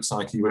Italy. Looks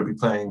like he won't be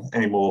playing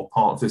any more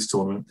part of this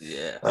tournament.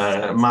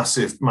 Yeah,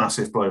 massive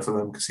blow for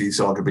them because he's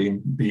arguably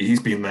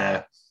been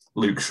their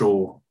Luke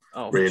Shaw,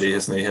 really,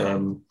 isn't he?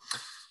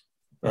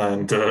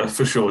 And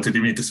for sure, did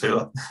he mean to say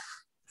that?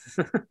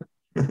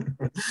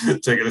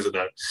 Take it as a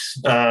no.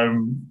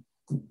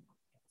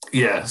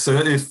 So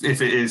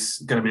if it is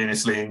going to be an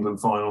Italy-England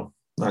final,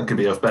 that could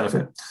be of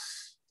benefit.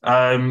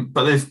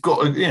 But they've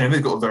got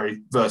a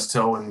very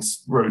versatile and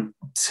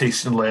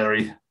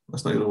rotationary,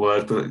 that's not the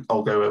word, but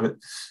I'll go with it.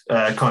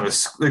 They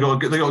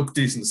got a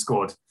decent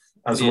squad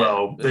as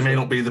well. They may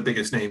not be the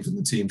biggest names in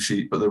the team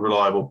sheet, but they're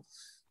reliable.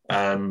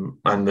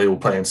 And they all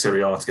play in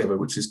Serie A together,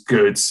 which is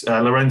good.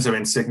 Lorenzo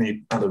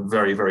Insigne had a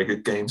very, very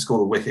good game,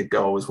 scored a wicked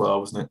goal as well,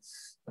 wasn't it?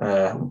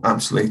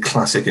 Absolutely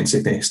classic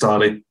Insigne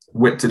style.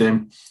 Whipped it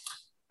in.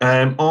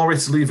 Are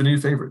Italy the new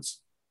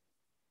favourites?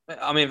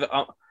 I mean,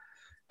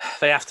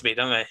 they have to be,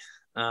 don't they?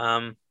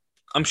 I'm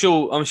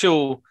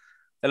sure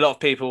a lot of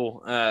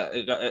people,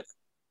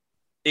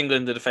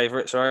 England are the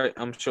favourites, right?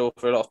 I'm sure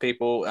for a lot of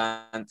people,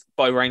 and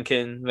by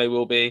ranking they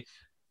will be,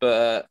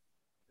 but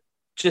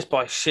just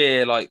by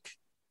sheer the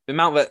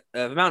amount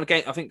of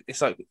game, I think it's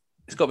got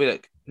to be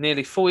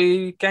nearly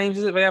 40 games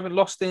is it they haven't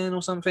lost in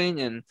or something,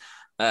 and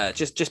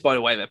just by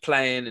the way they're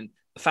playing and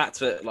the fact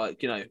that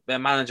their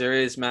manager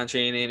is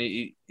Mancini and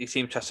he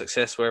seems to have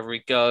success wherever he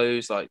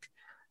goes,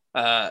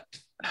 and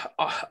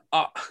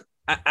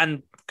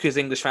because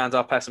English fans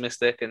are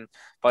pessimistic and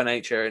by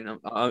nature, and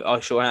I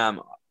sure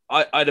am,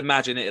 I'd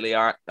imagine Italy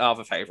are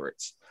the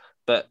favourites,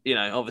 but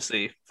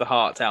obviously the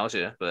heart tells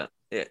you that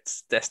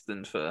it's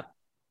destined to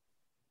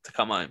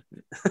come home.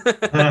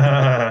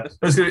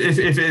 If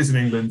it is an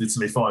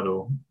England-Italy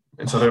final,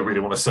 which I don't really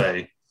want to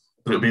say,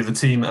 but it'll be the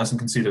team that hasn't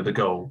conceded a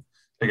goal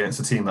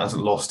against a team that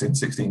hasn't lost in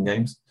 16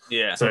 games.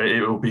 Yeah. So it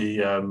will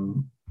be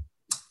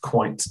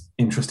quite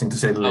interesting to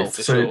say the least.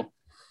 For sure.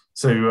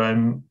 So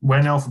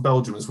where now for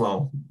Belgium as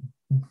well?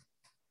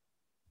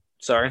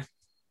 Sorry?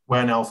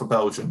 Where now for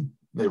Belgium?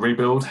 They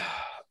rebuild?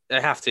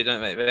 They have to,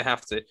 don't they? They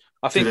have to.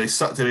 I think.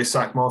 Do they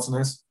sack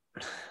Martinez?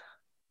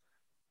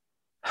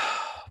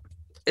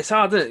 It's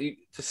hard, isn't it,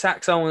 to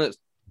sack someone that's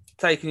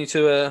taking you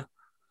to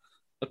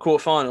a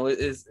quarter final.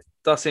 It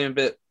does seem a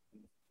bit,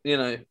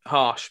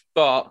 harsh.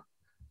 But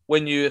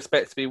when you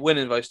expect to be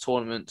winning those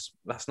tournaments,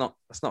 that's not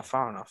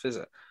far enough, is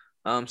it?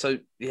 So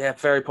yeah,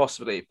 very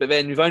possibly. But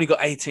then you've only got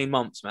 18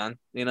 months, man.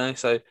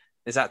 So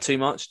is that too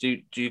much?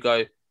 Do you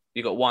go?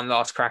 You got one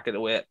last crack at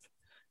the whip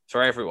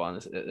for everyone,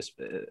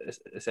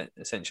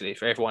 essentially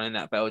for everyone in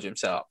that Belgium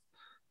setup,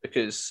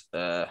 because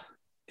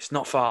it's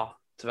not far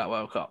to that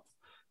World Cup.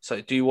 So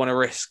do you want to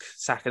risk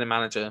sacking a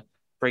manager,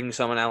 bringing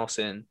someone else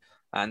in,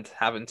 and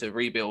having to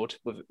rebuild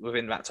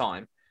within that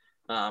time?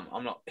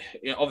 I'm not.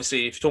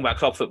 Obviously, if you're talking about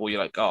club football,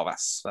 you're like, oh,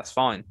 that's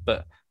fine.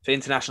 But for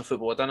international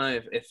football, I don't know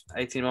if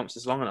 18 months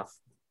is long enough.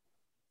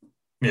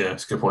 Yeah,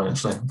 it's a good point,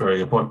 actually. Very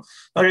good point.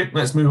 Okay,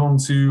 let's move on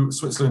to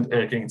Switzerland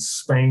against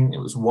Spain. It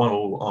was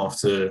 1-1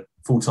 after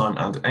full-time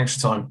and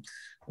extra time,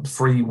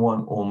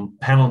 3-1 on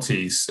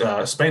penalties.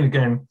 Spain,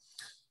 again,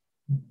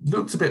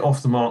 looked a bit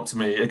off the mark to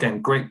me.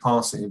 Again, great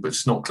passing, but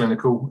just not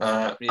clinical.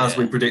 As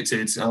we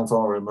predicted,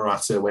 Alvaro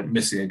Morata went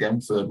missing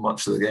again for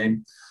much of the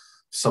game,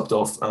 subbed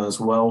off as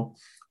well.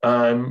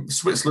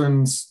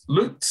 Switzerland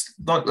looked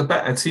like the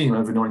better team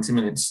over 90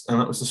 minutes, and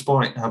that was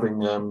despite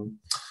having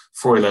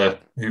Freuler,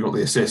 who got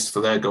the assist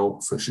for their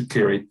goal for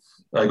Shaqiri,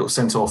 got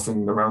sent off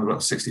in around about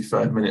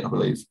 63rd minute, I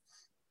believe.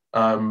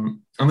 And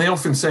they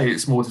often say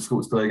it's more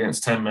difficult to play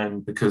against 10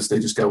 men because they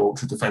just go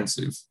ultra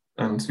defensive.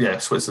 And yeah,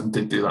 Switzerland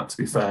did do that, to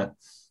be fair.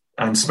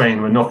 And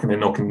Spain were knocking at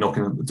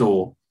the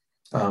door,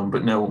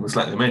 but no one was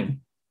letting them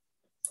in.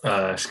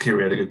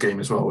 Shaqiri had a good game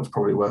as well, which is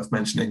probably worth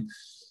mentioning.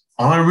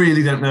 I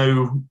really don't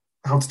know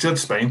how to judge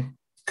Spain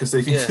because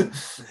they can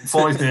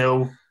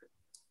 5-0.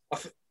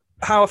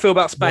 How I feel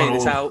about Spain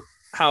is how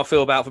I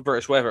feel about the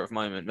British weather at the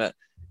moment. But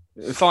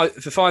for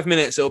 5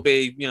 minutes, it'll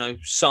be,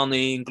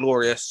 sunny and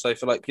glorious. So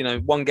for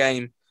one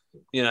game,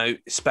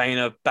 Spain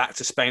are back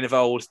to Spain of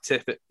old,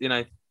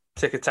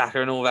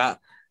 tick-a-tacker and all that.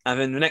 and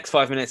then the next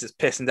 5 minutes it's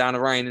pissing down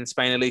the rain and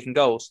Spain are leaking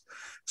goals.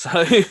 So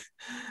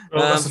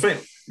that's the thing.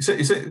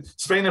 You said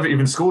Spain never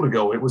even scored a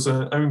goal. It was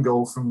an own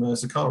goal from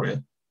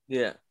Zakaria.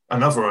 Yeah,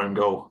 another own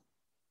goal.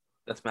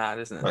 That's mad,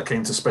 isn't it? That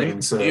came to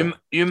Spain. So you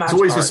imagine, it's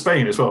always with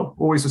Spain as well.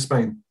 Always with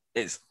Spain.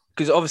 It's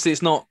because obviously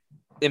it's not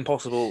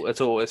impossible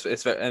at all. It's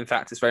in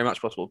fact it's very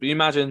much possible. But you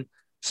imagine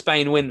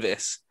Spain win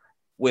this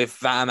with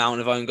that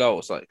amount of own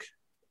goals. Like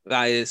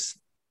that's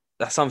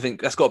something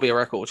that's got to be a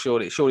record.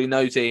 Surely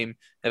no team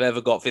have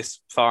ever got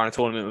this far in a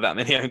tournament with that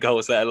many own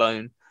goals, let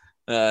alone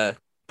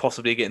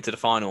possibly getting to the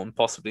final and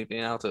possibly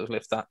being able to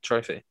lift that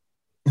trophy.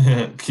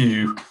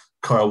 Cue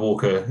Kyle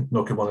Walker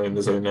knocking one in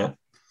his own net.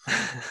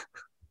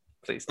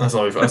 Please. As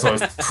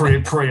I've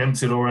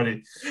preempted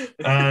already.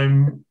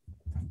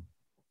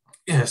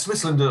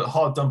 Switzerland are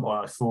hard done by.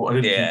 I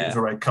didn't think it was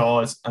a red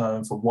card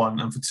for one,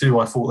 and for two,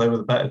 I thought they were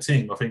the better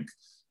team. I think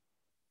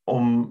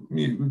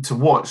to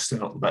watch, they're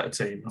not the better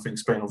team. I think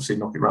Spain obviously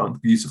knocked it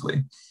around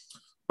beautifully,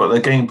 but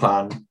their game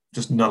plan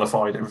just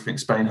nullified everything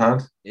Spain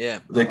had. Yeah,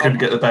 they couldn't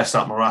get the best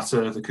out of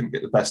Morata. They couldn't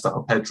get the best out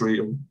of Pedri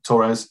or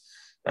Torres.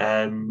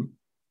 It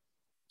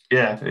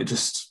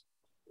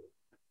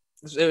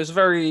was a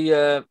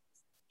very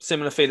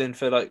similar feeling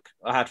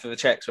I had for the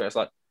Czechs, where it's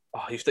like,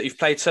 oh, you've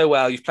played so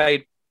well, you've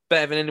played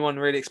better than anyone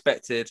really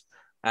expected,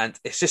 and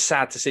it's just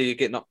sad to see you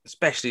get knocked,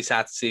 especially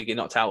sad to see you get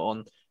knocked out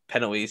on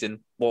penalties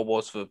in what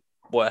was the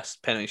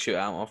worst penalty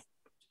shootout I've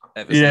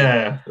ever seen.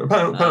 Yeah,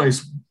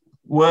 penalties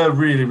were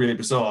really, really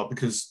bizarre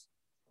because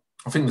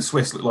I think the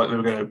Swiss looked like they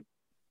were going to.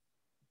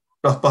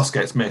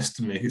 Busquets missed,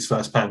 didn't he? His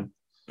first pen.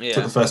 Yeah.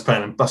 Took the first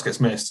pen and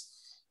Busquets missed,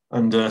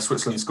 and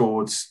Switzerland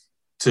scored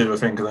two, I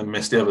think, and then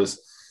missed the others.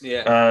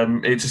 Yeah.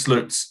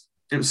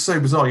 It was so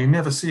bizarre. You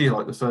never see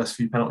the first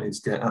few penalties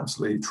get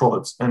absolutely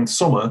trod. And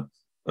Sommer,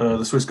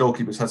 the Swiss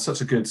goalkeeper's had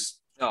such a good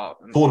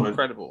tournament.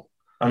 Incredible.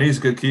 And he's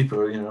a good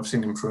keeper. I've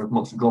seen him for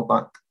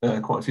Mönchengladbach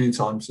quite a few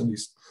times, and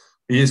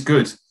he is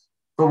good.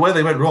 But where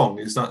they went wrong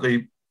is that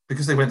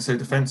because they went so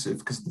defensive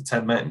because of the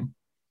 10 men,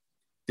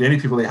 the only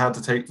people they had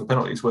to take the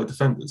penalties were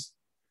defenders.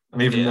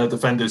 And even the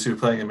defenders who were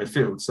playing in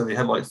midfield. So they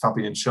had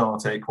Fabian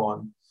Schär take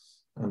one,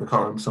 and I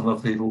can't remember some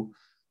other people.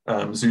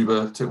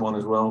 Zuber took one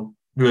as well,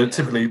 who are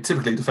typically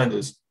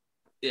defenders.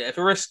 Yeah, if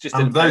a risk just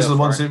and those are the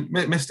ones who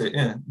missed it.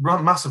 Yeah,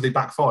 massively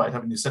backfired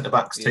having your centre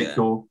backs take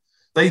your.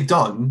 They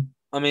done.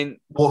 I mean,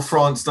 what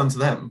France done to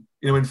them.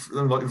 When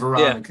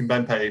Varane and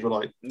Kimpembe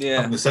were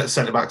having the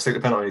centre backs take the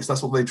penalties.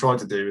 That's what they tried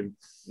to do,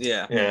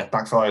 and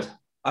backfired.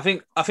 I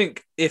think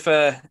if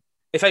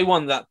they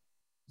won that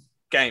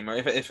game, or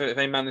if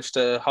they managed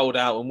to hold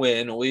out and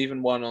win, or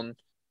even won on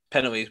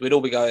penalties, we'd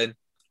all be going,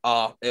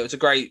 it was a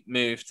great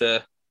move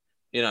to,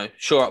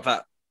 shore up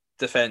that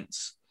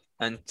defence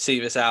and see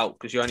this out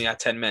because you only had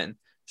 10 men.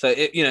 So,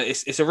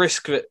 it's a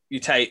risk that you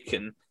take,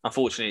 and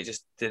unfortunately it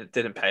just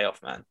didn't pay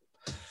off, man.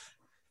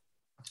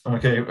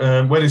 Okay,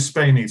 where does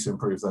Spain need to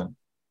improve then?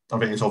 I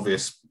think it's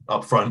obvious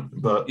up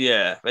front, but...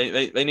 Yeah,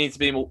 they need to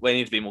be more,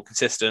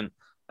 consistent.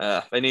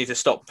 They need to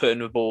stop putting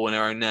the ball in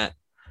their own net,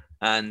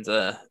 and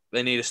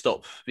they need to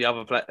stop the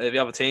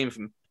other team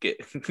from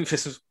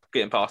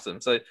getting past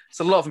them. So it's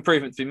a lot of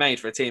improvement to be made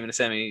for a team in a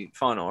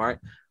semi-final, right?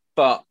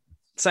 But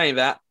saying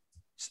that,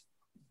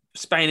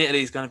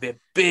 Spain-Italy is going to be a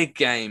big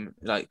game,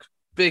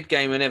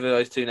 whenever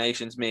those two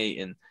nations meet,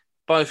 and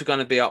both are going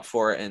to be up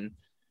for it. And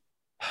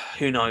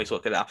who knows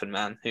what could happen,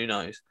 man? Who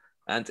knows?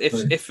 And if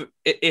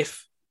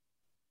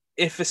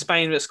the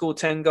Spain that scored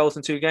 10 goals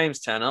in 2 games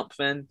turn up,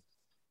 then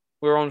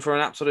we're on for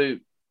an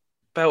absolute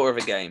belter of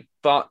a game.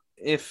 But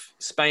if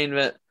Spain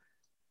that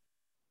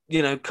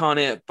can't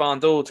hit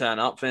Bandul turn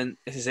up, then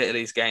this is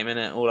Italy's game,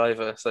 innit? All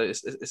over. So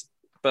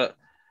but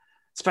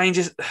Spain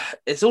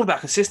it's all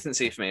about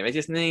consistency for me. They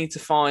just need to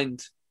find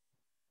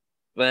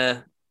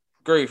their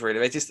groove,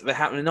 really.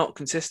 They're not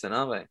consistent,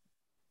 are they?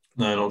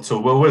 No, not at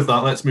all. Well, with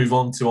that, let's move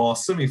on to our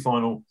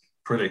semi-final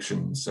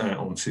predictions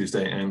on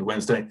Tuesday and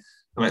Wednesday. And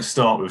let's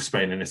start with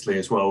Spain and Italy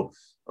as well.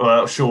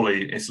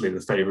 Surely Italy are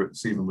the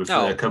favourites, even with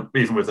their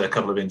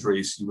couple of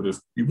injuries.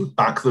 You would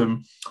back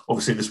them.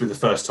 Obviously, this will be the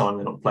first time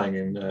they're not playing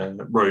in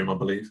Rome, I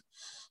believe,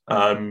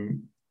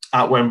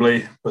 at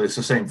Wembley. But it's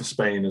the same for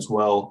Spain as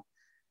well.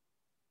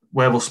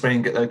 Where will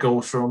Spain get their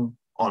goals from?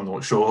 I'm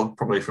not sure.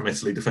 Probably from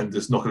Italy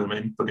defenders knocking them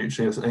in.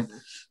 Bonucci or something.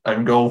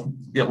 Own goal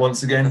yet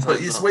once again.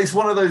 But it's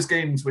one of those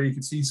games where you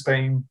can see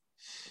Spain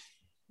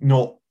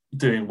not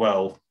doing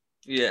well.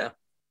 Yeah.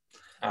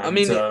 And, I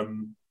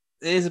mean,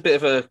 it is a bit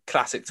of a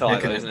classic tie,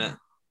 though, isn't it?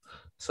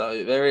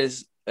 So there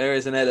is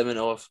an element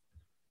of,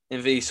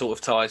 in these sort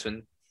of ties,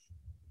 when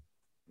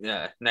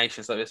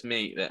nations like this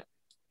meet, that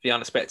the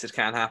unexpected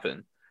can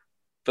happen.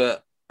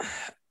 But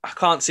I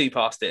can't see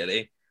past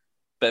Italy.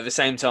 But at the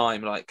same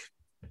time,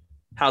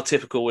 how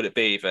typical would it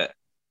be that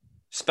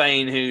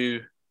Spain, who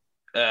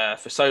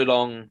for so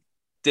long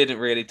didn't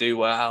really do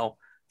well,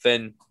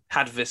 then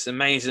had this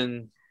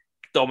amazing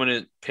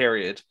dominant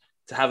period,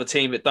 to have a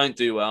team that don't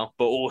do well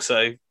but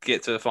also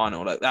get to the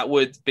final? That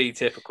would be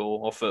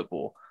typical of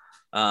football.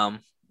 But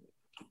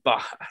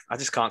I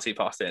just can't see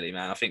past Italy,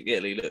 man. I think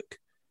Italy look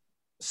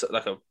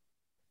like a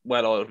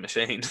well-oiled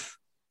machine.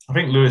 I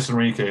think Luis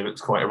Enrique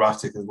looks quite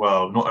erratic as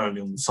well, not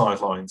only on the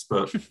sidelines,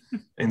 but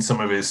in some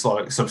of his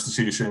like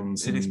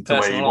substitutions in and his the way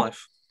personal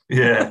life.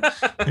 Yeah.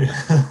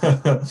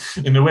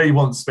 In the way he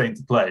wants Spain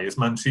to play, is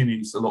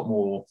Mancini's a lot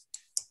more,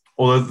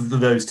 although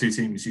those two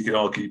teams you could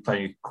argue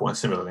play quite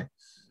similarly.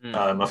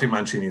 I think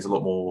Mancini's a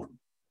lot more,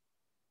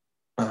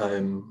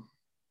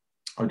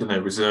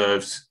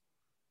 reserved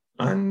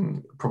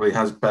and probably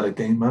has better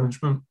game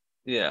management.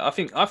 Yeah, I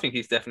think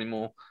he's definitely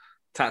more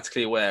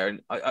tactically aware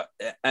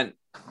and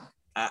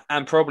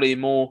probably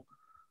more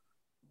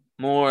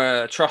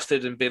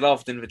trusted and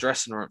beloved in the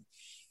dressing room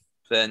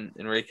than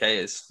Enrique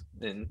is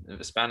in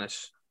the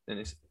Spanish in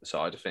his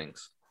side of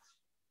things.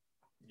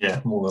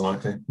 Yeah, more than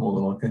likely.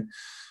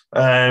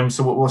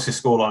 So what's your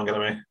scoreline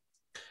going to be?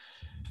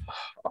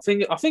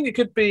 I think it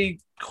could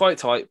be quite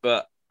tight,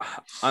 but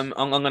I'm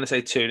going to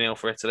say 2-0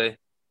 for Italy.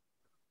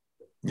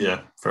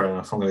 Yeah, fair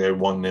enough. I'm going to go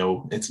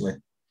 1-0 Italy.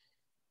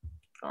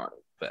 All right,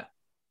 fair.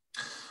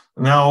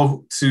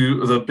 Now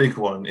to the big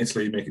one.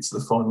 Italy make it to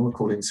the final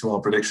according to our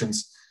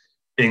predictions.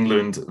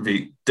 England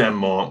v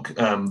Denmark.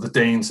 The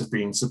Danes have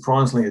been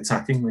surprisingly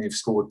attacking. They've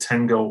scored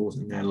 10 goals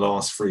in their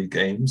last 3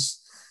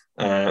 games.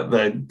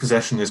 Their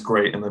possession is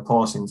great and their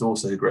passing is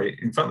also great.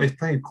 In fact, they've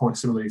played quite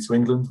similarly to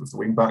England with the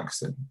wing-backs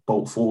that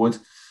bolt forward.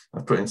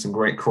 They've put in some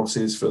great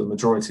crosses for the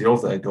majority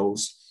of their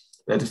goals.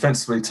 They're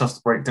defensively tough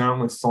to break down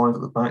with 5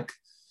 at the back.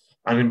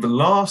 And in the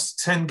last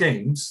 10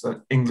 games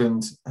that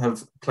England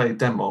have played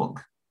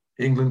Denmark,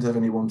 England have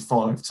only won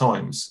 5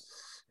 times.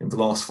 In the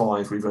last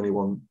 5, we've only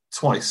won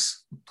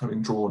twice,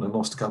 having drawn and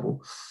lost a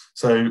couple.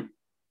 So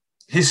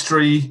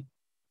history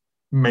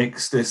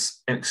makes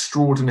this an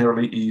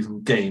extraordinarily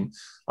even game.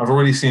 I've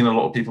already seen a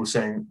lot of people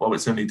saying, well,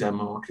 it's only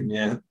Denmark and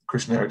yeah,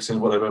 Christian Eriksen,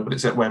 whatever, but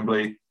it's at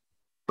Wembley.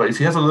 But if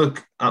you have a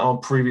look at our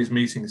previous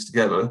meetings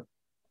together,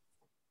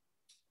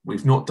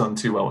 we've not done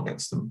too well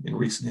against them in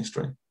recent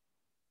history.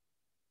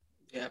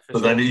 Yeah,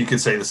 but then you could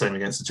say the same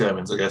against the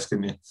Germans, I guess,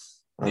 couldn't you?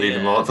 And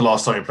even the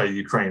last time we played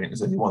Ukraine, it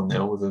was only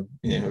 1-0 with a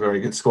very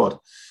good squad.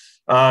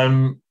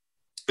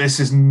 This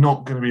is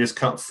not going to be as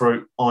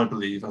cutthroat, I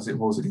believe, as it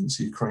was against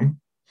Ukraine.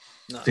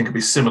 No. I think it'll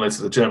be similar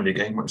to the Germany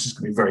game, which is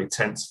going to be very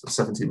tense for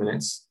 70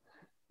 minutes.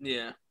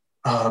 Yeah.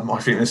 I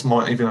think this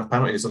might even have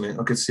penalties on it.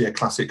 I could see a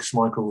classic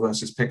Schmeichel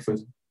versus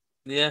Pickford.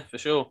 Yeah, for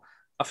sure.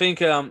 I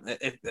think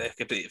it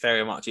could be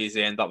very much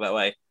easily end up that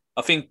way.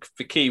 I think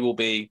the key will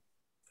be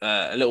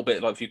a little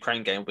bit like the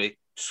Ukraine game, will be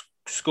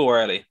score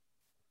early.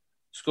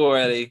 Score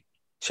early,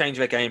 change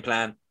their game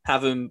plan,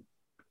 have them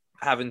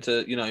having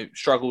to,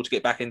 struggle to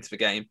get back into the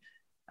game.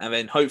 And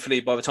then hopefully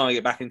by the time they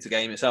get back into the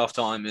game, it's half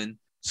time and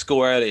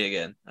score early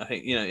again. I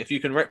think, if you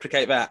can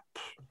replicate that,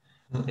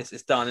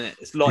 it's done, isn't it?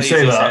 It's a lot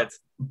easier said.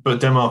 But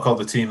Denmark are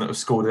the team that was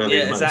scored early.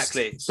 Yeah,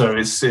 exactly. So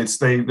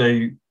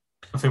they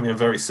I think we have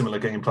very similar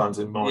game plans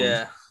in mind.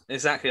 Yeah,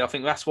 exactly. I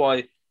think that's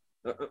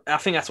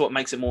what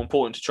makes it more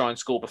important to try and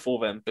score before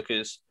them,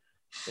 because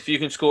if you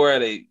can score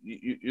early,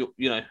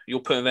 you're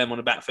putting them on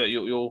the back foot.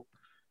 You're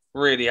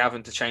really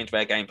having to change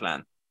their game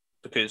plan,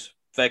 because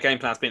their game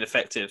plan's been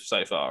effective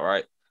so far,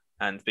 right?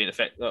 And been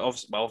effective,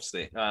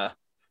 obviously,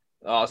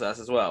 ours has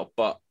as well.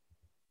 But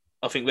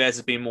I think theirs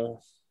has been more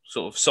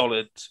sort of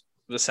solid,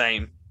 the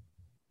same,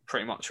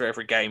 pretty much for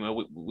every game.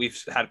 Where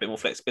we've had a bit more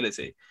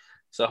flexibility.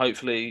 So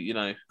hopefully,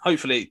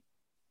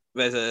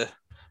 there's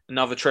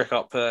another trick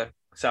up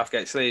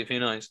Southgate's sleeve. Who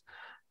knows?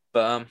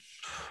 But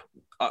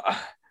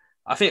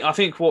I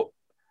think what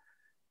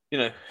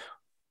a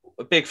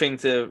big thing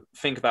to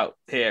think about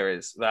here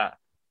is that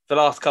the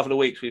last couple of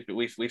weeks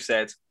we've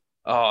said,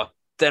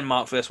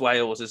 Denmark versus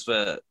Wales is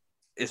the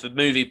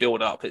movie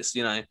build up. It's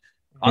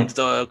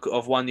underdog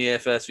of 1 year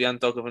versus the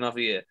underdog of another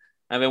year,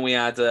 and then we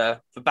had the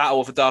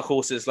battle of the dark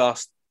horses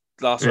last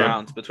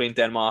round between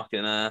Denmark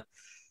and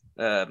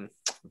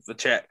the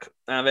Czech,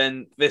 and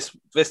then this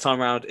time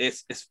round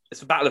it's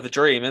the battle of the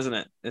dream, isn't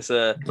it? It's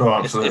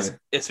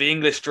it's the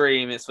English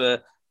dream. It's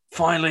the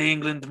finally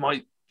England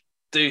might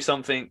do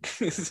something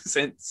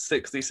since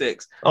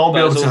 '66. I'll be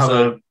able to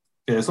have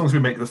as long as we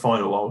make the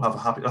final, I'll have a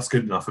happy. That's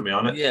good enough for me,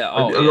 isn't it? Yeah.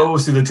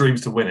 Obviously, the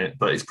dream's to win it,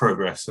 but it's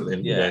progress at the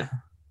end of the day.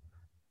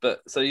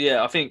 But so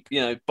I think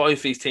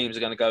both these teams are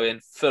going to go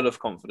in full of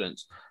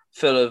confidence,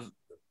 full of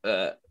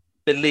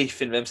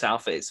belief in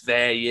themselves that it's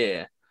their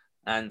year,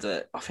 and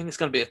I think it's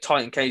going to be a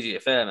tight and cagey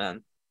affair,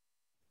 man.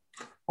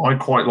 I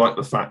quite like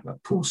the fact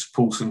that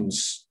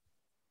Poulsen's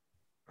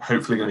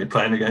hopefully going to be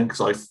playing again,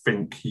 because I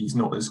think he's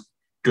not as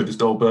good as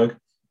Dolberg.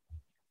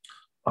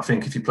 I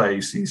think if he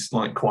plays, he's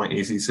quite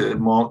easy to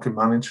mark and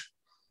manage.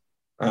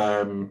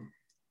 The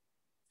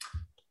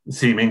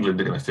team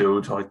England are going to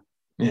field, I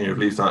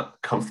leave that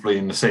comfortably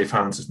in the safe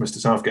hands of Mr.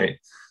 Southgate.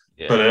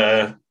 Yeah.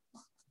 But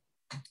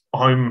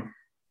I'm,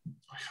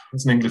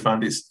 as an England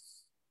fan,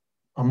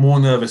 I'm more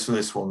nervous for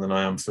this one than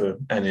I am for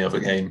any other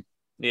game.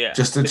 Yeah.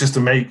 Just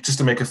to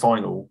make a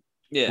final.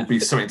 Yeah. Would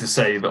be something to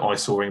say that I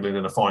saw England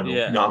in a final.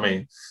 Yeah. You know what I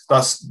mean?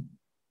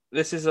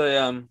 This is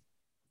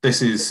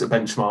a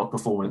benchmark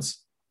performance.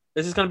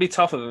 This is going to be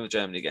tougher than the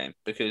Germany game,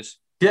 because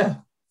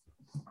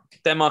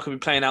Denmark will be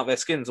playing out their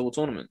skins all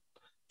tournament,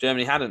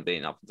 Germany hadn't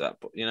been up to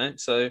that point, you know.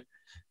 So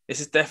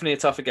this is definitely a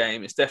tougher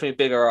game. It's definitely a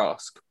bigger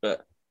ask,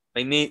 but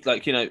they need,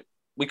 like, you know,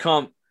 we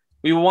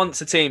were once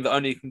a team that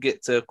only can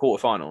get to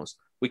quarterfinals.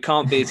 We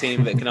can't be a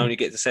team that can only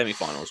get to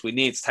semi-finals. We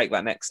need to take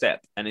that next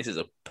step, and this is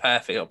a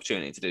perfect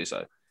opportunity to do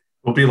so.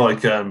 It'll be like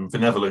the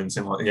Netherlands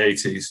in like the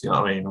 80s, you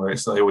know what I mean? Where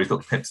they always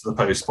got picked to the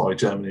post by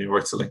Germany or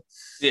Italy.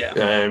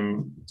 Yeah.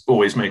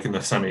 Always making the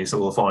semis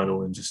or the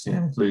final and just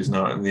losing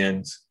out in the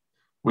end.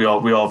 We are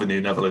the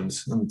new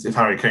Netherlands. And if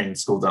Harry Kane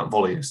scored that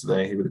volley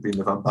yesterday, he would have been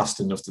the Van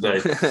Basten of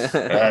today.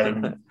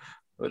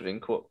 Would have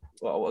been cool.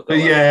 What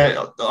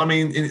I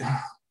mean,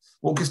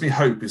 what gives me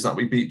hope is that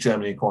we beat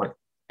Germany quite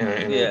in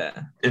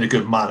a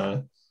good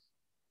manner.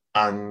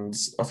 And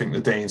I think the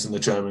Danes and the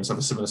Germans have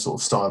a similar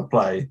sort of style of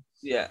play.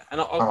 Yeah, and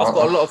I've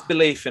got a lot of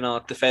belief in our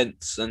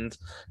defence and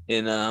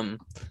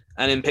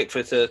in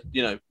Pickford to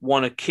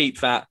want to keep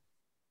that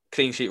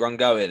clean sheet run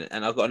going,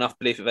 and I've got enough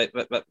belief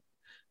that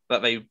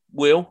they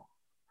will.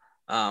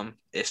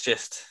 It's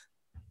just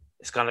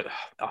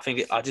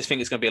I just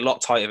think it's going to be a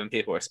lot tighter than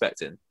people are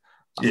expecting.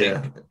 I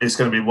think it's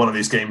going to be one of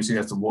these games you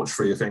have to watch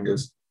through your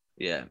fingers.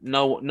 Yeah,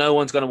 no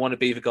one's going to want to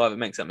be the guy that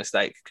makes that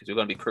mistake because you're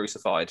going to be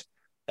crucified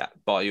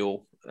by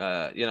your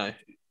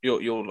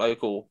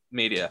local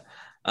media.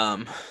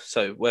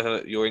 So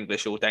whether you're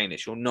English or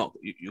Danish,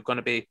 everyone's going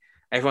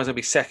to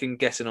be second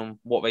guessing on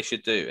what they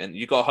should do. And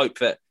you've got to hope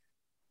that,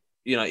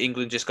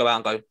 England just go out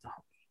and go,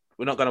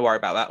 we're not going to worry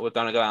about that. We're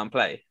going to go out and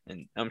play.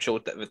 And I'm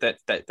sure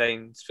that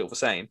Danes feel the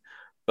same.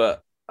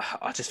 But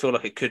I just feel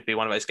like it could be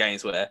one of those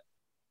games where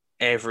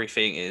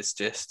everything is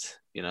just,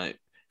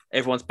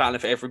 everyone's battling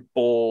for every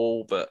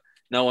ball, but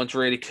no one's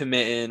really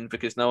committing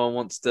because no one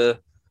wants to,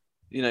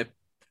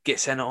 get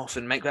sent off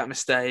and make that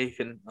mistake,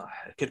 and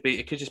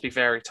it could just be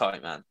very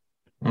tight, man.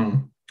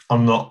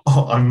 I'm not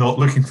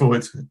looking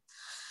forward to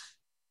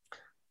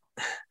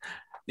it.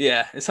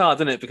 Yeah, it's hard,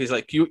 isn't it? Because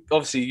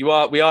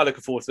we are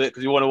looking forward to it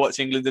because we want to watch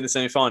England in the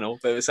semi-final,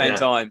 but at the same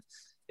time,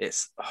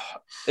 this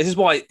is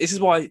why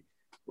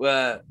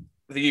the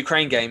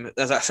Ukraine game,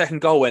 as that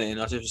second goal went in,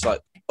 I was just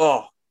like,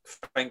 oh,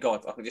 thank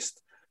God, I can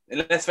just,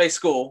 unless they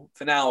score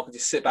for now, I can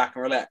just sit back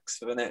and relax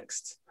for the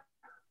next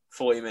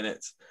 40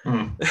 minutes.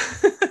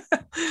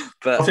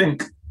 But I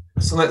think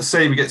so. Let's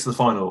say we get to the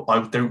final. I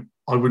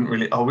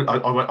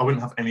wouldn't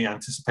have any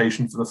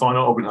anticipation for the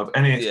final. I wouldn't have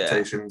any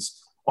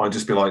expectations. I'd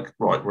just be like,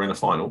 right, we're in a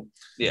final.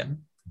 Yeah.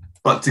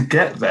 But to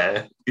get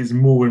there is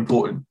more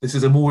important. This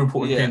is a more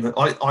important game. That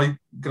I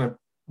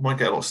might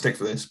get a lot of stick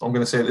for this, but I'm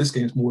going to say that this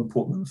game is more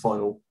important than the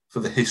final for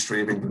the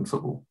history of England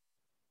football.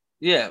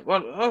 Yeah,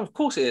 well, of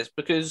course it is,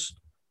 because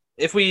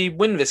if we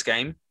win this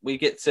game, we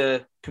get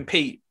to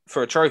compete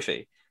for a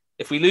trophy.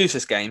 If we lose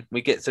this game,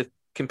 we get to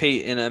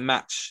compete in a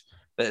match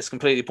that is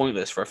completely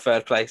pointless for a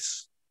third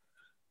place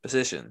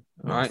position.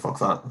 Right? Fuck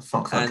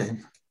that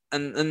game.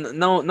 And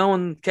no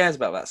one cares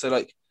about that.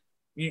 So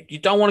you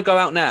don't want to go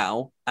out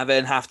now and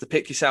then have to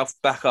pick yourself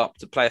back up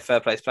to play a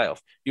third place playoff.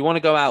 You want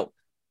to go out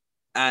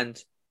and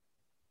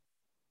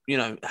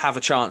have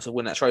a chance of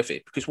winning that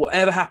trophy, because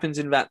whatever happens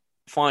in that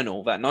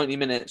final, that 90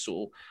 minutes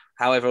or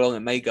however long it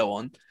may go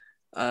on,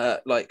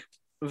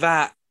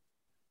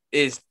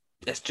 it's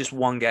just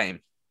one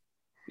game,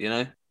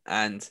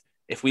 and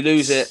if we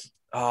lose it,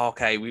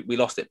 we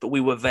lost it, but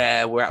we were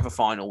there, we're at the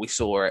final, we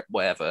saw it,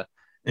 whatever.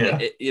 Yeah.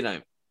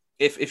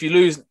 If you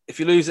lose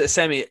at a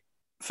semi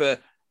for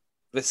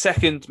the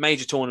second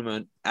major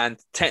tournament, and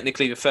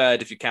technically the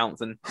third if you count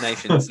the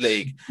Nations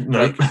League,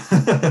 no.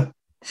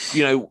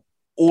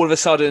 All of a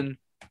sudden,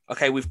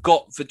 we've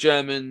got the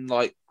German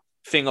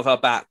thing off our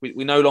back.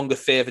 We no longer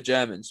fear the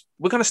Germans.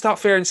 We're going to start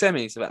fearing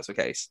semis if that's the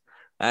case.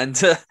 And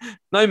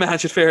no man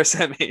should fear a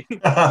semi.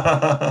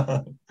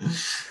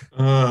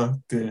 Oh,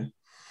 dear.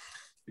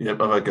 Yeah,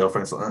 I've had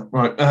girlfriends like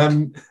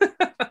that.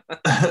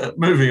 Right.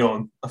 Moving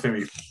on. I think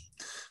we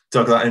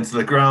dug that into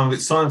the ground.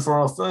 It's time for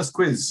our first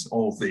quiz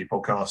of the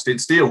podcast.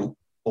 It's deal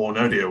or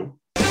no deal.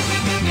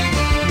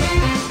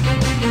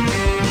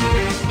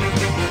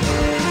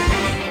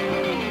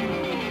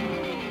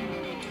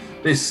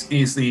 This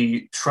is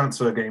the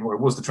transfer game, or it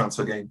was the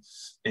transfer game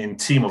in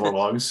Team of Our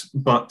Lives,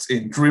 but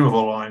in Dream of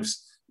Our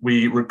Lives,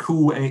 we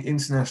recall an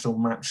international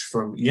match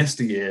from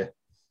yesteryear,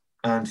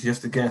 and you have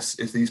to guess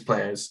if these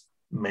players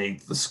made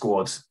the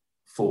squad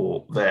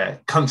for their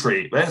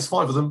country. There's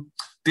 5 of them.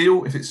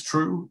 Deal if it's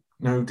true,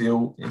 no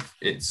deal if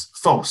it's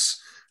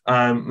false.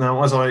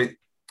 Now, as I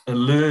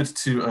alluded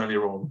to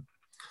earlier on,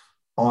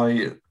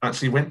 I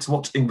actually went to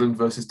watch England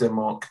versus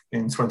Denmark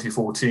in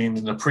 2014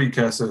 in a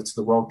precursor to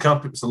the World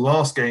Cup. It was the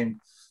last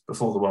game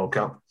before the World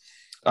Cup.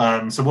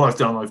 So what I've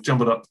done, I've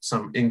jumbled up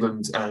some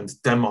England and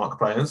Denmark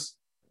players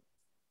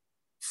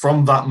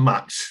from that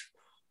match.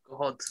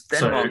 Denmark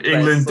so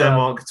England,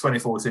 Denmark,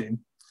 2014.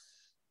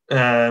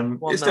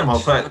 It's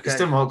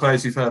Denmark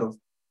players you've heard of.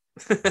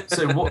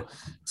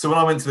 So when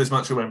I went to this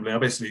match at Wembley, I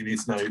basically need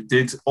to know,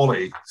 did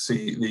Ollie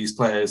see these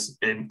players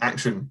in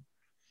action?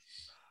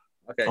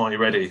 Okay. Are you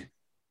ready?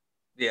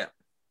 Yeah.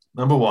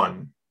 Number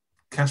 1,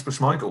 Kasper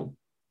Schmeichel.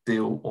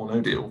 Deal or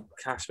no deal?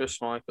 Kasper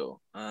Schmeichel.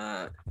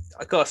 I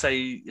gotta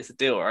say it's a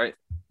deal, right?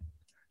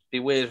 Be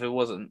weird if it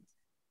wasn't.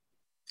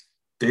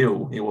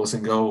 Deal. He was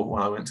in goal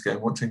when I went to go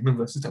and watch England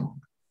versus Denmark.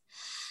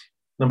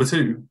 Number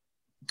 2,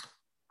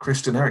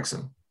 Christian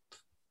Eriksen.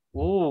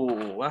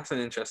 Ooh, that's an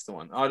interesting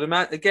one. I'd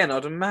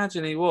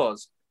imagine he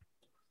was.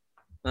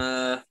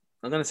 I'm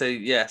going to say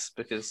yes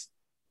because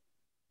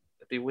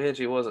it'd be weird if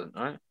he wasn't,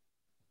 right?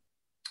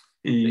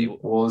 He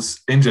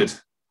was injured.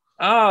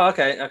 Oh,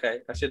 okay.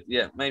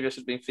 Maybe I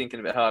should be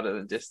thinking a bit harder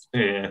than just.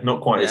 Yeah,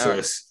 not quite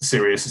as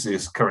serious as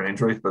his current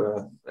injury,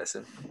 but. Bless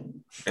him.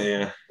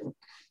 Yeah.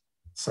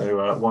 So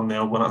 1-0,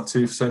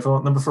 1-2 so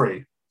far. Number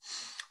 3,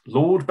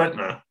 Lord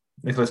Bentner.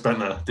 Nicholas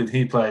Bentner. Did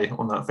he play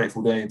on that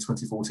fateful day in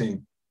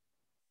 2014?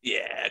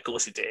 Yeah, of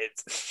course he did.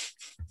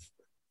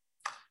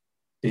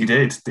 He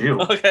did.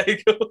 Deal.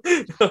 Okay, cool.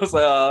 I was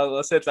like,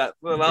 I said that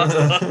the last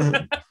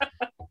one.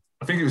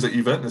 I think he was at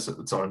Juventus at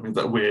the time. He had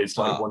that weird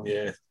 1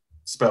 year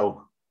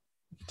spell.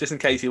 Just in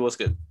case he was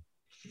good.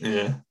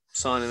 Yeah.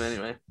 Sign him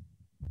anyway.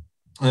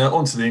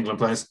 On to the England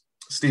players.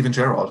 Steven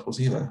Gerrard, was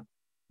he there?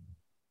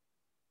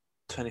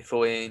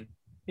 2014.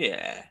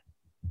 Yeah.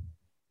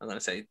 I'm going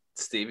to say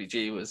Stevie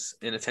G was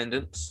in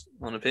attendance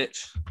on the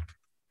pitch.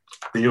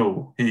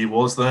 Deal. He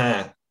was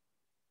there.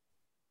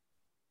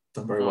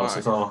 Done very well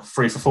so far.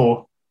 3 for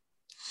 4.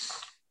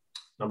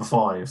 Number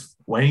 5,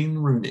 Wayne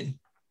Rooney.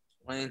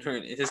 Wayne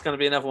Rooney. Is this going to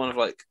be another one of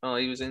like, oh,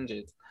 he was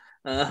injured?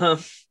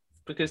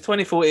 Because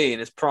 2014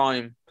 is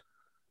prime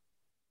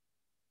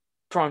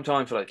time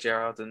for like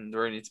Gerrard and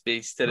Rooney to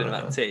be still in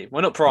that team.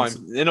 Well, not prime.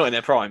 They're not in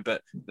their prime,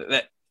 but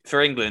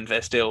for England,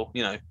 they're still,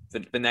 the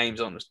names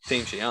on the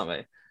team sheet, aren't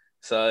they?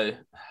 So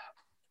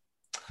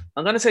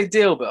I'm going to say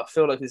Deal, but I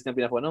feel like there's going to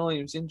be another one. Oh,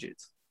 he was injured.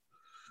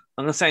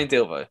 I'm going to say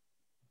Deal, though.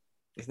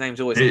 His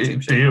name's always on the team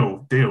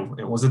sheet. Deal.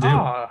 It was a deal.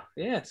 Ah,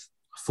 yes.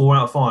 4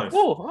 out of 5.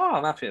 Oh,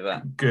 I'm happy with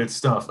that. Good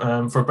stuff.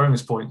 For a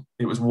bonus point,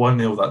 it was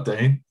 1-0 that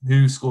day.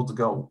 Who scored the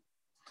goal?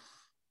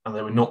 And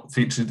they were not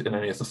featured in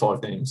any of the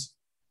 5 names.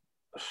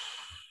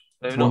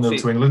 1-0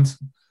 to England.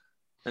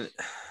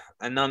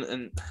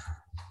 And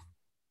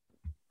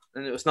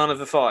it was none of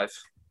the 5.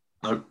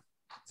 Nope.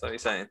 So you're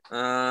saying?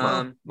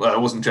 Well, it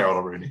wasn't Gerrard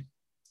or Rooney.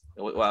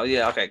 Well,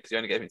 yeah, okay, because you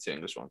only gave me 2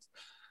 English ones.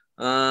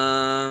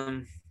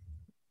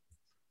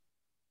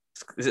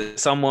 Is it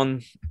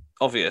someone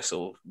obvious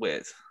or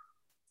weird?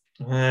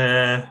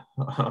 I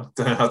don't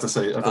know how to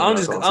say it. I'm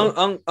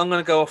going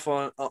to go off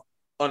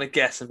on a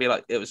guess and be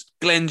like, it was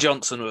Glenn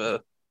Johnson with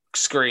a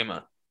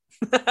screamer.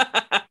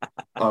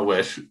 I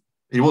wish.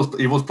 He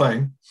was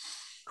playing.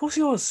 Of course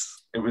he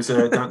was. It was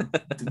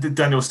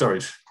Daniel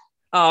Sturridge.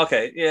 Oh,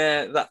 okay.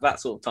 Yeah, that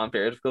sort of time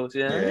period, of course.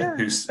 Yeah,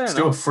 who's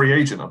still a free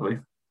agent, I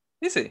believe.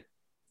 Is he?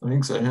 I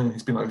think so. Yeah.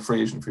 He's been like a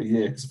free agent for a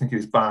year because I think he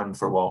was banned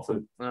for a while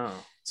for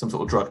some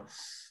sort of drug.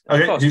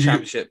 Okay,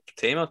 championship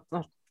team.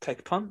 I'll take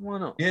a punt. Why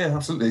not? Yeah,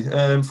 absolutely.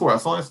 4 out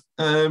of 5.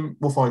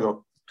 What have I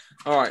got?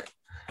 All right.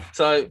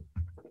 So,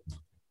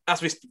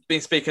 as we've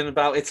been speaking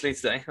about Italy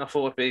today, I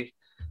thought it'd be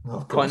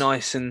quite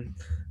nice and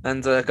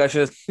go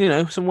for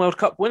some World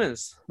Cup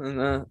winners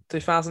in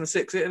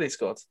 2006 Italy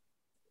squad.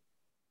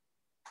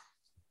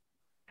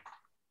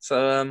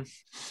 So,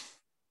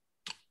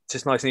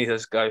 just nice and easy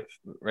to go,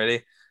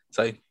 really.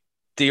 So,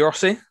 De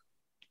Rossi,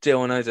 deal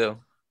or no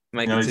deal?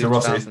 Make it to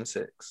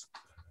 2006.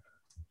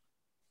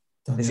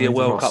 Is he a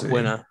World Cup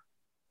winner?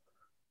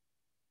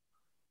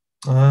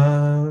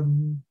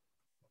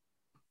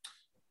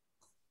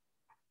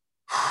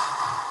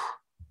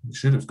 He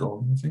should have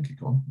gone. I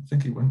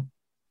think he went.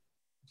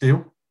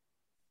 Deal?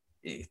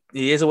 He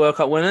is a World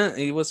Cup winner.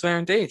 He was there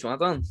indeed. Well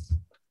done.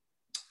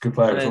 Good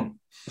player as well.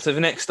 So the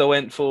next I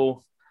went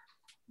for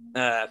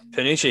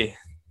Panucci.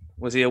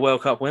 Was he a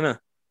World Cup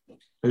winner?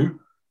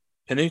 Who?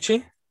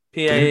 Panucci?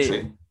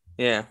 Panucci?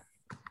 Yeah.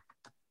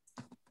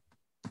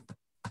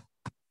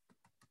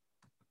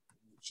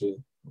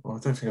 Well, I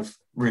don't think I've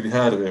really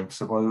heard of him,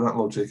 so by that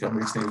logic, I'm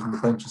guessing he was on the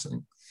bench or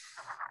something.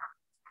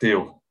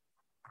 Deal.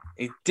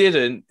 He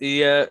didn't.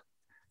 He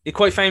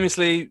quite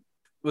famously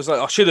was like,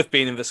 I should have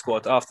been in the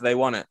squad after they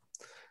won it.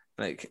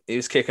 Like, he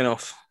was kicking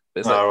off.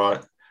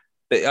 Right.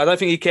 But I don't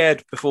think he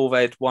cared before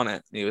they'd won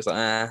it. He was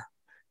like,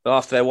 But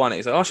after they won it,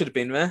 he's like, I should have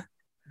been there.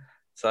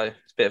 So it's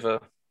a bit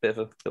of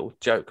a little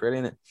joke, really,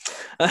 isn't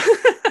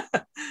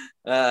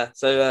it?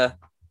 So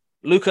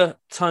Luca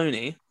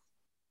Toni,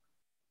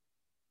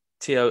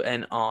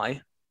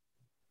 Toni,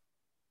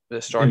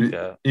 the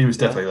striker. He was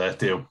definitely there.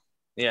 Deal.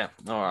 Yeah.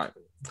 All right.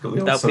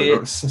 Got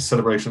the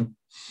celebration.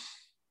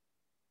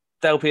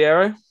 Del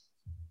Piero.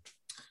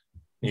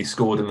 He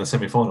scored in the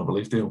semi-final, I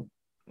believe. Deal.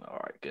 All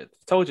right. Good.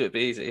 Told you it'd be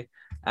easy.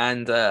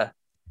 And let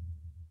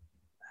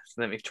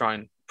me try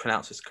and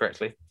pronounce this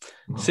correctly.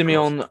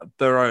 Simeon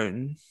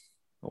Barone.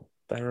 Or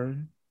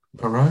Barone?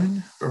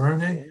 Barone?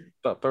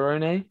 But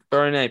Barone?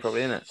 Barone,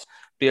 probably, isn't it?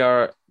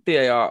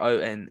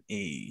 Barone.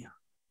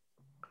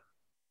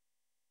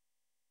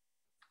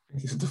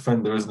 He's a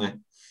defender, isn't he?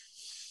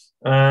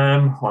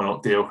 Why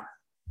not? Deal.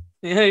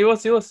 Yeah, he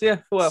was. Yeah,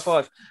 4 out of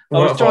 5.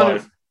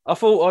 I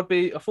thought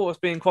I was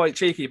being quite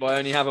cheeky by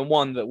only having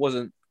one that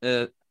wasn't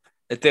a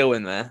a deal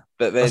in there,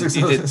 but then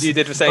you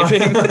did the same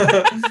thing.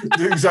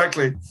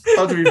 Exactly.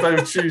 How do we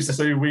both choose the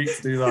same week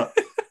to do that?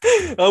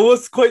 I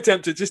was quite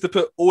tempted just to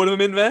put all of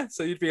them in there,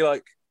 so you'd be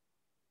like,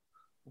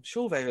 I'm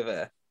sure they were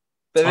there.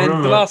 But then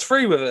the last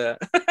 3 were there.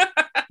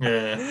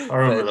 Yeah, I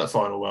remember that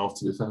final well,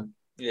 to be fair.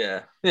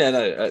 Yeah,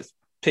 no, it's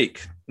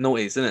peak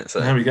noughties, isn't it? So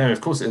there we go.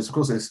 Of course it is.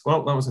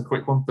 Well, that was a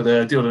quick one, but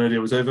Deal or No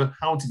Deal was over.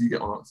 How did you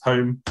get on at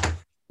home?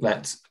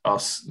 Let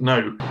us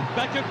know.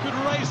 Beckham could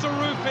raise the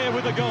roof here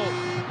with a goal.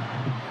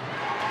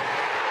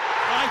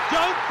 I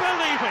don't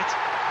believe it.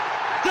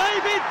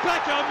 David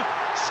Beckham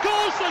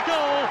scores the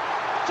goal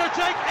to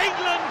take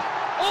England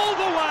all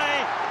the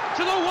way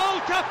to the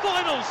World Cup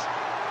finals.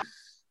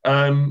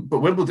 But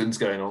Wimbledon's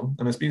going on,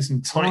 and there's been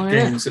some tight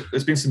games.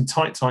 There's been some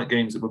tight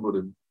games at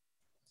Wimbledon,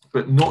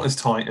 but not as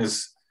tight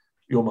as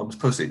your mum's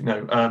pussy.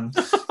 No,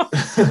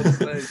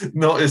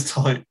 not as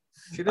tight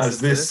as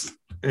this.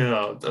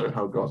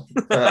 Oh God.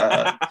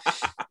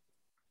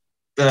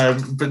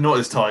 But not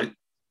as tight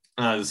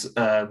as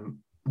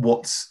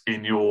what's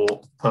in your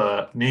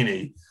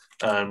Panini,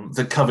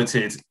 the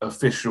coveted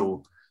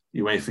official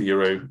UEFA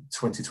Euro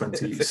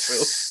 2020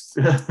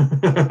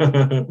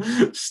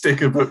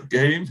 sticker book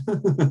game.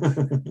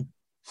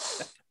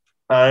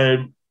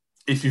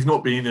 If you've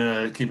not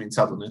been keeping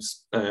tab on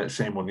this,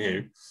 shame on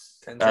you.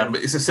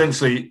 It's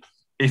essentially,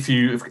 if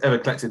you've ever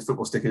collected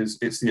football stickers,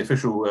 it's the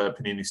official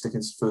Panini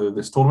stickers for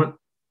this tournament.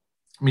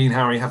 Me and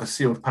Harry have a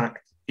sealed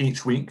pack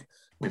each week,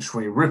 which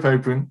we rip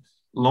open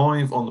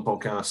live on the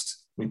podcast.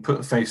 We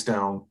put a face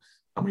down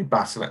and we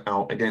battle it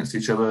out against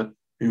each other.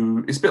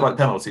 It's a bit like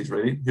penalties,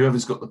 really.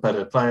 Whoever's got the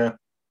better player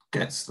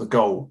gets the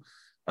goal.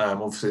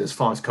 Obviously, there's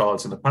 5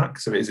 cards in the pack,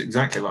 so it is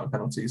exactly like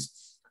penalties.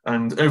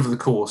 And over the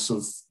course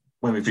of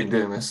when we've been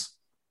doing this...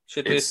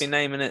 Should we be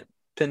naming it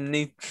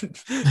Panini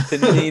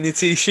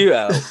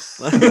Shootout?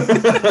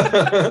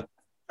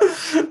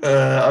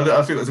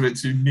 I think that's a bit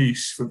too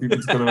niche for people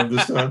to kind of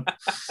understand.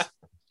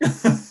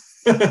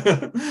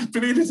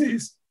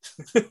 Paninities.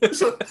 It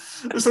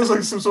sounds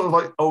like some sort of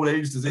like old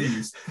age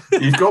disease.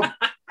 You've got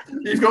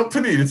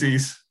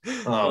paninities.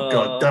 Oh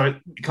God, damn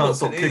it! You can't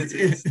stop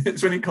kicking.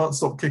 It's when you can't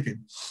stop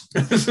kicking,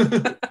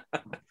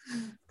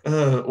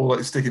 or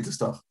like sticking to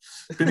stuff.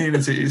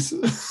 Paninities.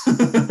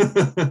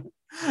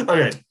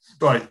 Okay,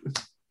 right.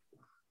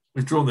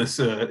 We've drawn this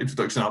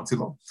introduction out too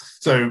long.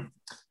 So,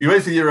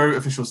 UEFA Euro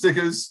official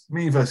stickers.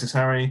 Me versus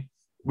Harry.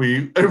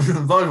 We open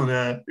them live on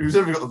air. Who's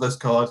ever got the best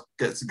card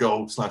gets a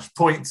goal /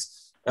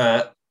 points.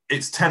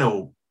 It's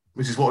 10-all,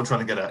 which is what I'm trying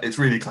to get at. It's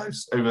really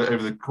close over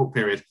the court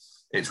period.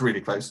 It's really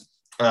close.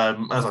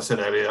 As I said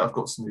earlier, I've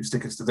got some new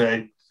stickers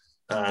today.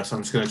 So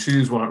I'm just going to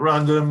choose one at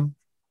random.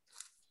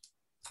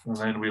 And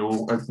then we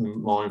will open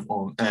them live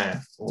on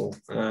air or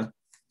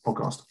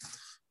podcast.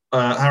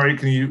 Harry,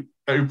 can you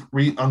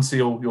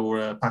unseal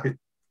your packet?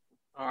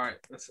 All right.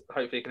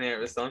 Hopefully you can hear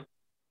it this time.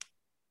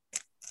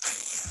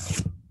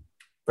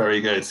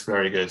 Very good.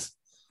 Very good.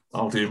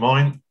 I'll do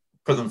mine.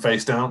 Put them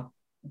face down.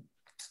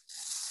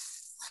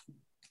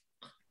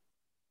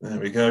 There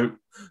we go.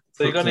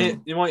 So you're gonna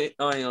you might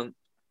hang on.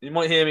 You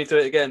might hear me do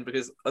it again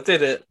because I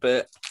did it,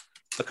 but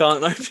I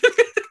can't open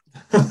it.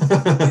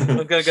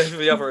 I'm gonna go for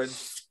the other end.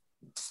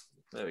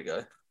 There we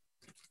go.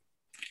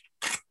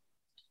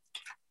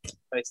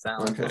 Face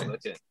down. Okay.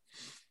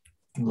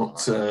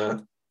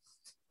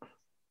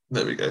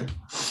 There we go.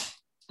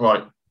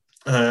 Right.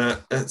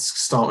 Let's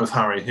start with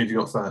Harry. Who do you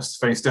got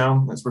first? Face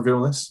down. Let's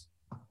reveal this.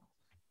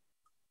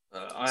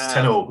 It's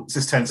 10-all. This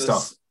is 10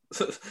 stuff.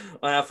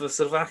 I have the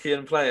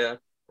Slovakian player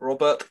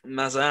Robert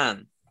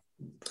Mazan.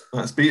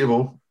 That's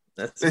beatable.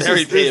 That's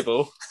very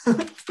beatable.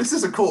 This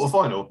is a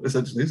quarter-final,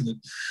 essentially,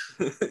 isn't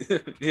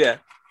it? Yeah.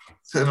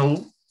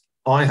 10-all.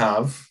 I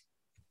have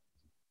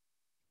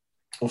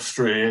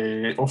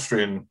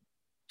Austrian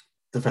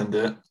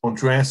defender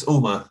Andreas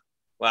Ulmer.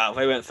 Wow,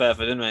 they went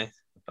further, didn't they?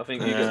 I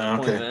think you got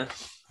the point there.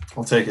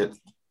 I'll take it.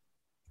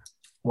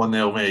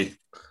 1-0 me.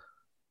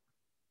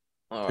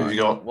 All Who right.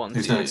 you got?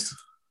 Who's next?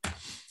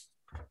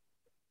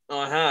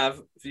 I have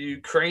the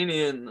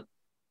Ukrainian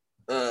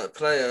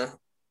player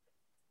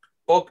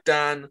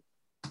Bogdan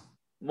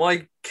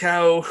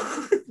Mikhailenko.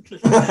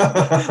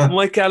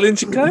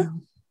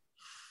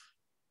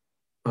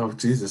 Oh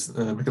Jesus,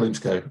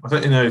 Mikhailenko. I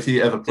don't know if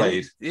he ever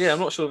played. Yeah, I'm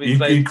not sure if he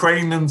played.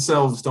 Ukraine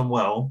themselves done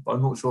well, but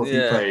I'm not sure if he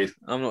played.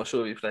 I'm not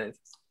sure if he played.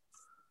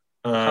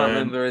 Can't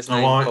remember his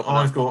name.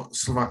 I've got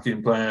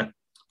Slovakian player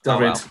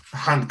David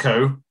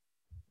Handko.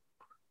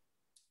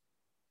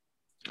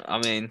 I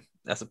mean,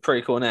 that's a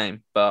pretty cool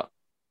name, but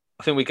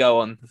I think we go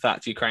on the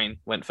fact Ukraine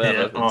went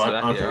further than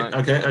Slovakia.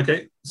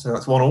 Okay. So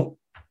that's 1-all.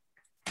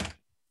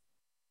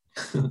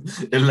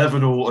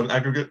 11-all on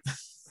aggregate.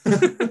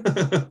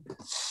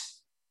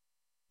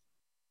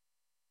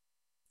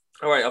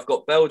 All right, I've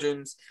got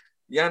Belgium's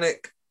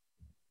Yannick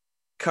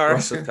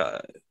Carrasco.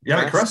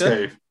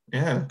 Carrasco.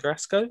 Yeah.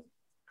 Carrasco,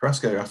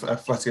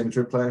 Athletic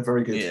Madrid player.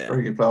 Very good. Yeah.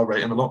 Very good player. I'll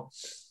rate him a lot.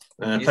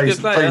 He's a good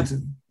player.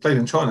 Played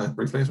in China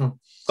briefly as well.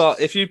 But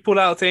if you pull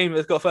out a team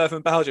that's got further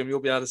than Belgium, you'll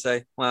be able to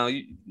say, "Wow,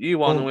 you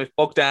won with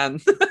Bogdan."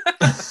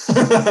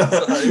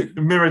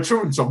 Mirror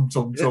chom.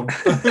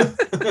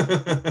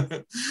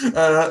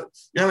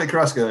 Yannick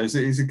Carrasco,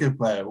 he's a good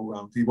player all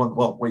round. He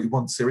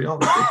won Serie A. All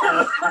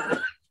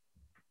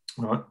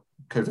right,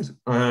 COVID.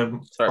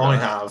 I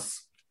have.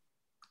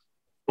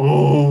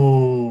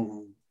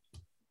 Oh,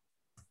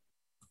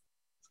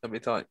 it's gonna be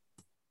tight.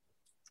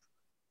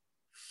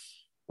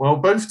 Well,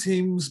 both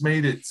teams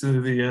made it to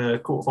the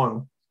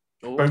quarterfinal.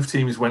 Ooh. Both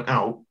teams went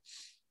out.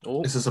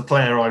 Ooh. This is a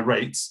player I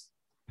rate.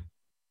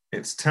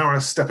 It's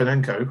Taras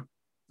Stepanenko,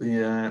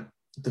 the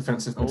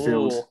defensive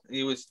midfield.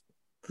 He was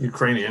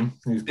Ukrainian.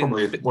 He's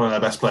probably one of their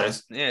best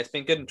players. Yeah, it's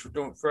been good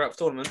throughout the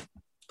tournament.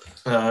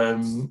 How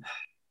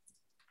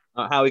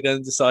are we going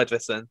to decide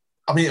this then?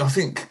 I mean, I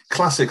think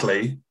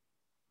classically,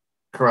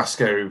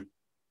 Carrasco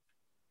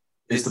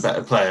is the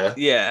better player.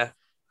 Yeah.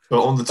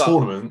 But on the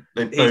tournament,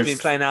 he's been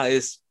playing out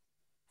his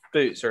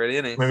boots already,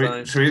 isn't he?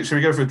 Maybe, should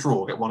we go for a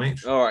draw? Get one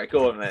each? All right,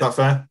 go on, mate. Is that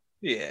fair?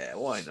 Yeah,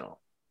 why not?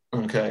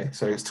 Okay,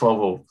 so it's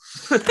 12-all.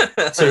 So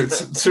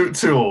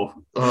 2-all.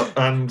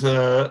 And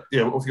what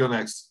have you got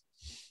next?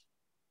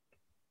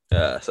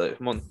 So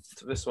come on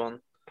to this one.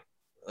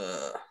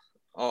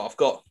 I've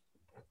got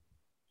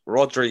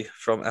Rodri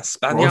from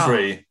Espana.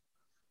 Rodri,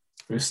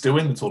 who's still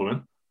in the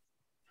tournament.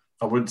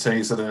 I wouldn't say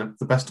he's at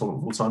the best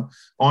tournament of all time.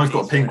 I've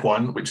got a pink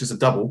one, which is a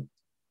double.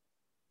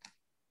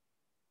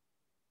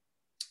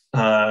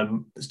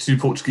 It's 2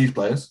 Portuguese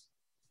players.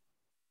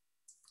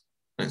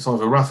 It's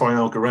either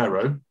Rafael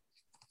Guerreiro,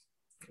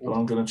 but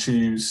I'm going to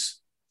choose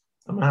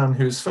a man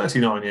who is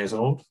 39 years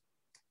old,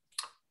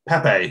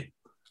 Pepe.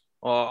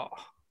 Oh,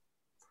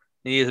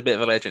 he is a bit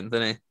of a legend,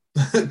 isn't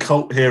he?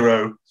 Cult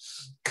hero,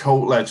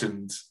 cult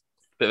legend.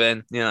 But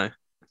then,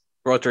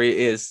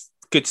 Rodri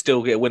could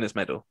still get a winner's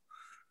medal.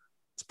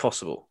 It's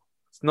possible.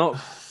 It's not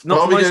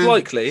most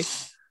likely.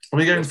 Are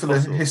we going for the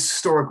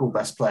historical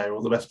best player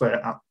or the best player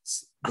at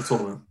the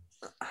tournament?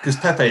 Because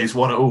Pepe's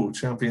won it all,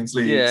 Champions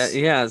League. Yeah,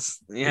 he has.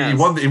 He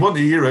won the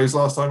Euros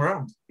last time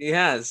around. He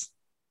has.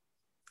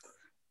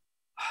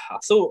 I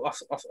thought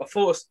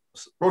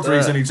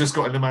Rodri's only just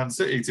got in the Man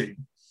City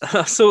team.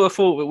 I sort of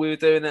thought that we were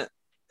doing it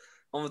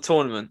on the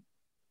tournament.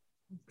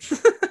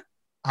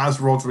 Has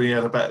Rodri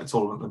had a better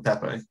tournament than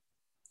Pepe?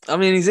 I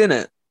mean, he's in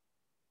it.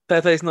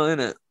 Pepe's not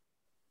in it.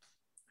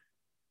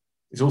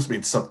 He's also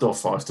been subbed off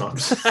 5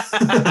 times.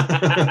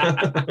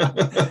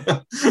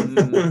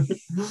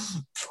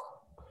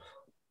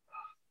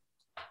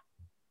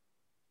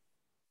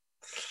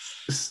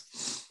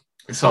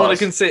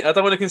 I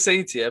don't want to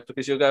concede to you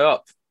because you'll go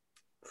up.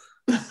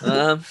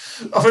 I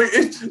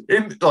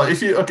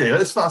think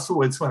let's fast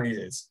forward 20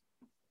 years,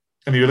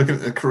 and you're looking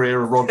at the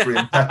career of Rodri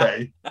and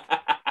Pepe.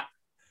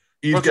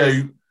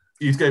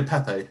 You'd go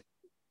Pepe,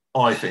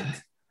 I think.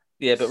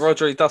 Yeah, but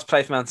Rodri does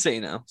play for Man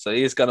City now, so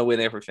he is going to win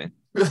everything.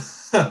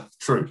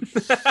 True.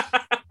 He's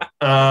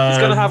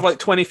going to have like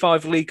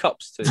 25 League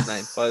Cups to his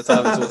name by the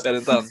time it's all said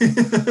and done.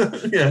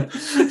 Yeah.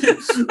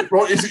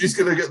 Right, he's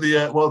going to get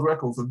the world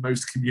record for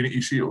most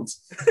community shields.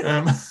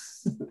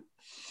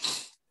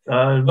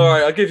 All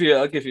right, I'll give you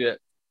it.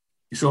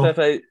 You sure?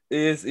 Pepe,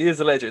 he is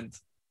a legend.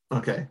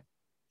 Okay.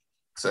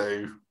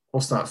 So,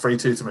 what's that?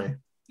 3-2 to me?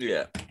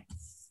 Yeah.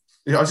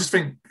 Yeah, I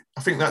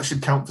think that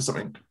should count for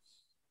something.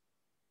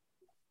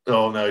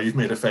 Oh, no, you've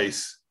made a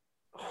face.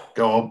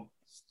 Go on.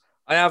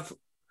 The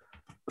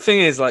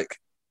thing is,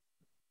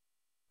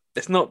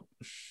 they've not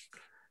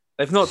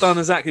done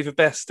exactly the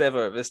best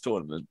ever at this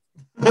tournament.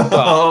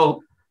 But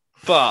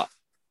I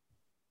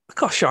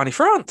got shiny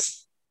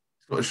France.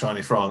 Got a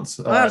shiny France.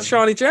 I had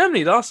shiny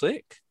Germany last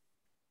week.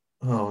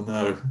 Oh,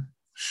 no.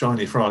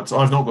 Shiny France.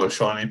 I've not got a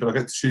shiny, but I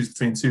get to choose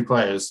between 2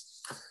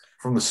 players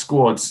from the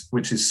squad,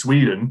 which is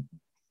Sweden.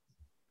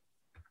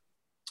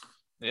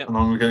 Yep. And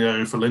I'm going to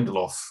go for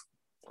Lindelof.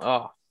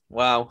 Oh,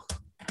 wow.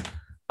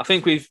 I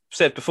think we've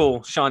said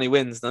before, shiny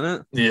wins,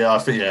 doesn't it? Yeah, I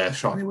think,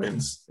 shiny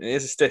wins. It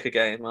is a sticker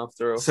game,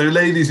 after all. So,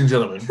 ladies and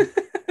gentlemen,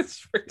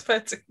 it's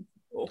 13.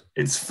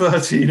 It's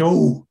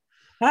 13-all.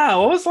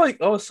 Wow, I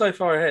was so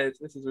far ahead.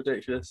 This is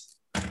ridiculous.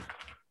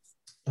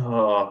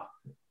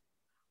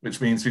 Which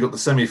means we got the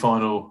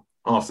semi-final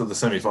after the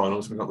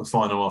semi-finals. We got the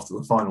final after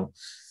the final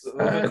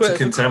to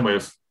contend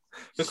with.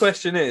 The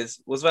question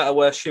is, was that a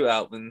worse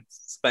shootout than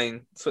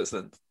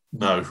Spain-Switzerland?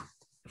 No.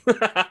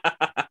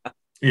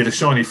 You had a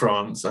shiny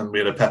France and we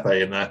had a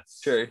Pepe in there.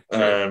 True.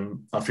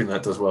 I think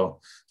that does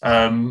well.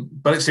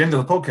 But it's the end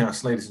of the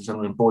podcast, ladies and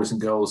gentlemen, boys and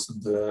girls,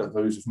 and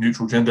those of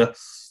neutral gender.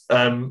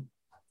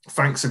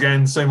 Thanks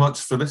again so much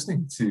for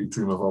listening to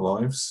Dream of Our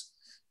Lives.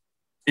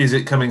 Is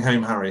it coming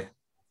home, Harry?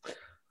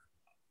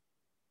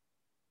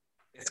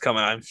 It's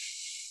coming home.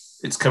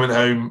 It's coming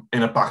home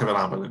in the back of an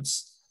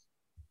ambulance.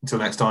 Until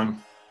next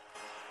time,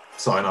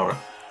 sayonara.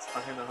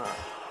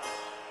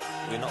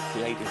 We're not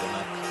creative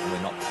enough.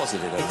 We're not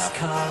positive enough. It's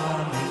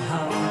coming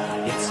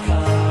home. It's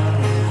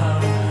coming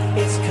home.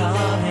 It's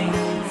coming.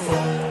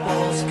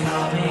 Football's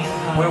coming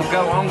home. We'll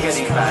go on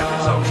getting back.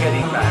 It's on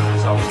getting back.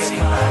 It's on getting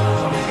back.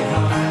 It's on getting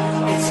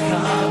back. it's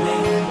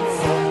coming.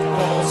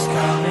 Football's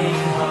coming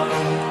home.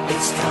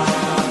 It's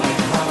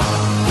coming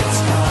home. It's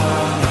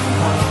coming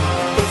home.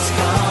 It's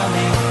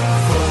coming.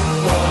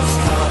 Football's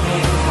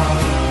coming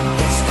home.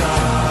 It's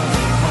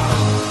coming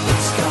home.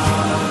 It's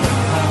coming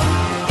home.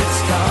 It's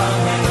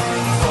coming.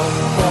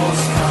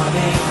 Football's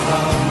coming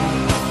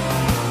home.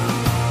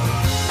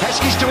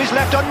 Heskey's to his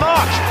left on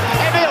March.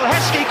 Emil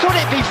Heskey, could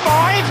it be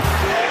 5?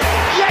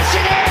 Yes,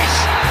 it is!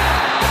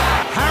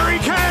 Harry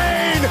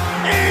Kane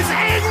is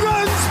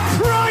England's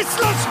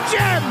priceless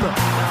gem!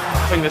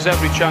 I think there's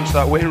every chance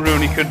that Wayne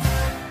Rooney could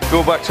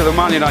go back to the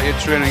Man United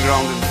training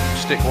ground and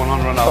stick one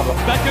on Ronaldo.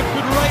 Beckham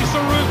could raise the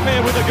roof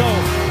here with a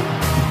goal.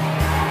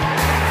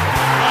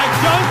 I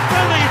don't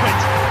believe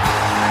it!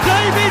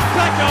 David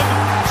Beckham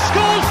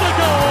scores the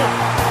goal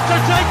to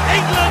take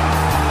England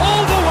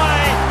all the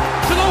way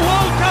to the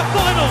World Cup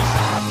finals!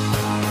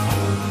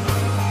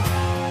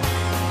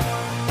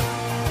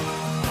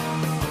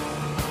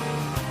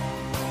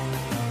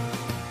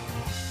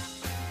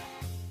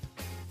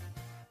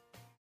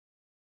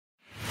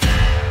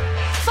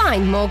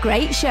 Find more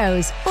great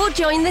shows or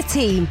join the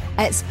team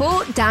at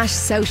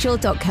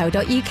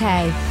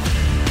sport-social.co.uk.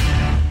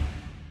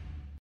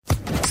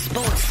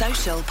 Sports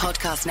Social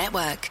Podcast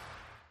Network.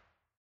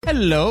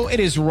 Hello,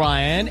 it is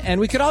Ryan, and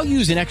we could all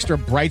use an extra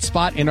bright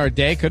spot in our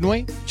day, couldn't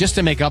we? Just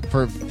to make up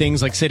for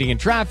things like sitting in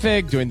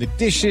traffic, doing the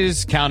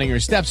dishes, counting your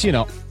steps, you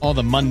know, all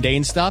the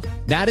mundane stuff.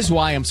 That is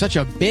why I'm such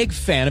a big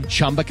fan of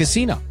Chumba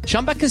Casino.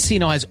 Chumba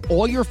Casino has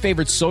all your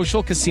favorite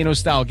social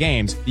casino-style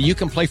games that you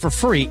can play for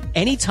free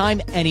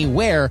anytime,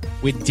 anywhere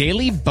with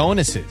daily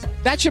bonuses.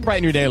 That should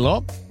brighten your day a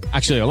little.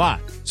 Actually, a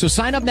lot. So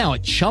sign up now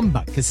at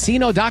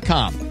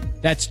ChumbaCasino.com.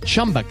 That's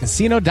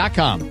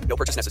ChumbaCasino.com. No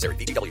purchase necessary.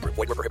 VGW Group.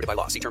 Void where prohibited by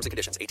law. See terms and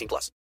conditions. 18+.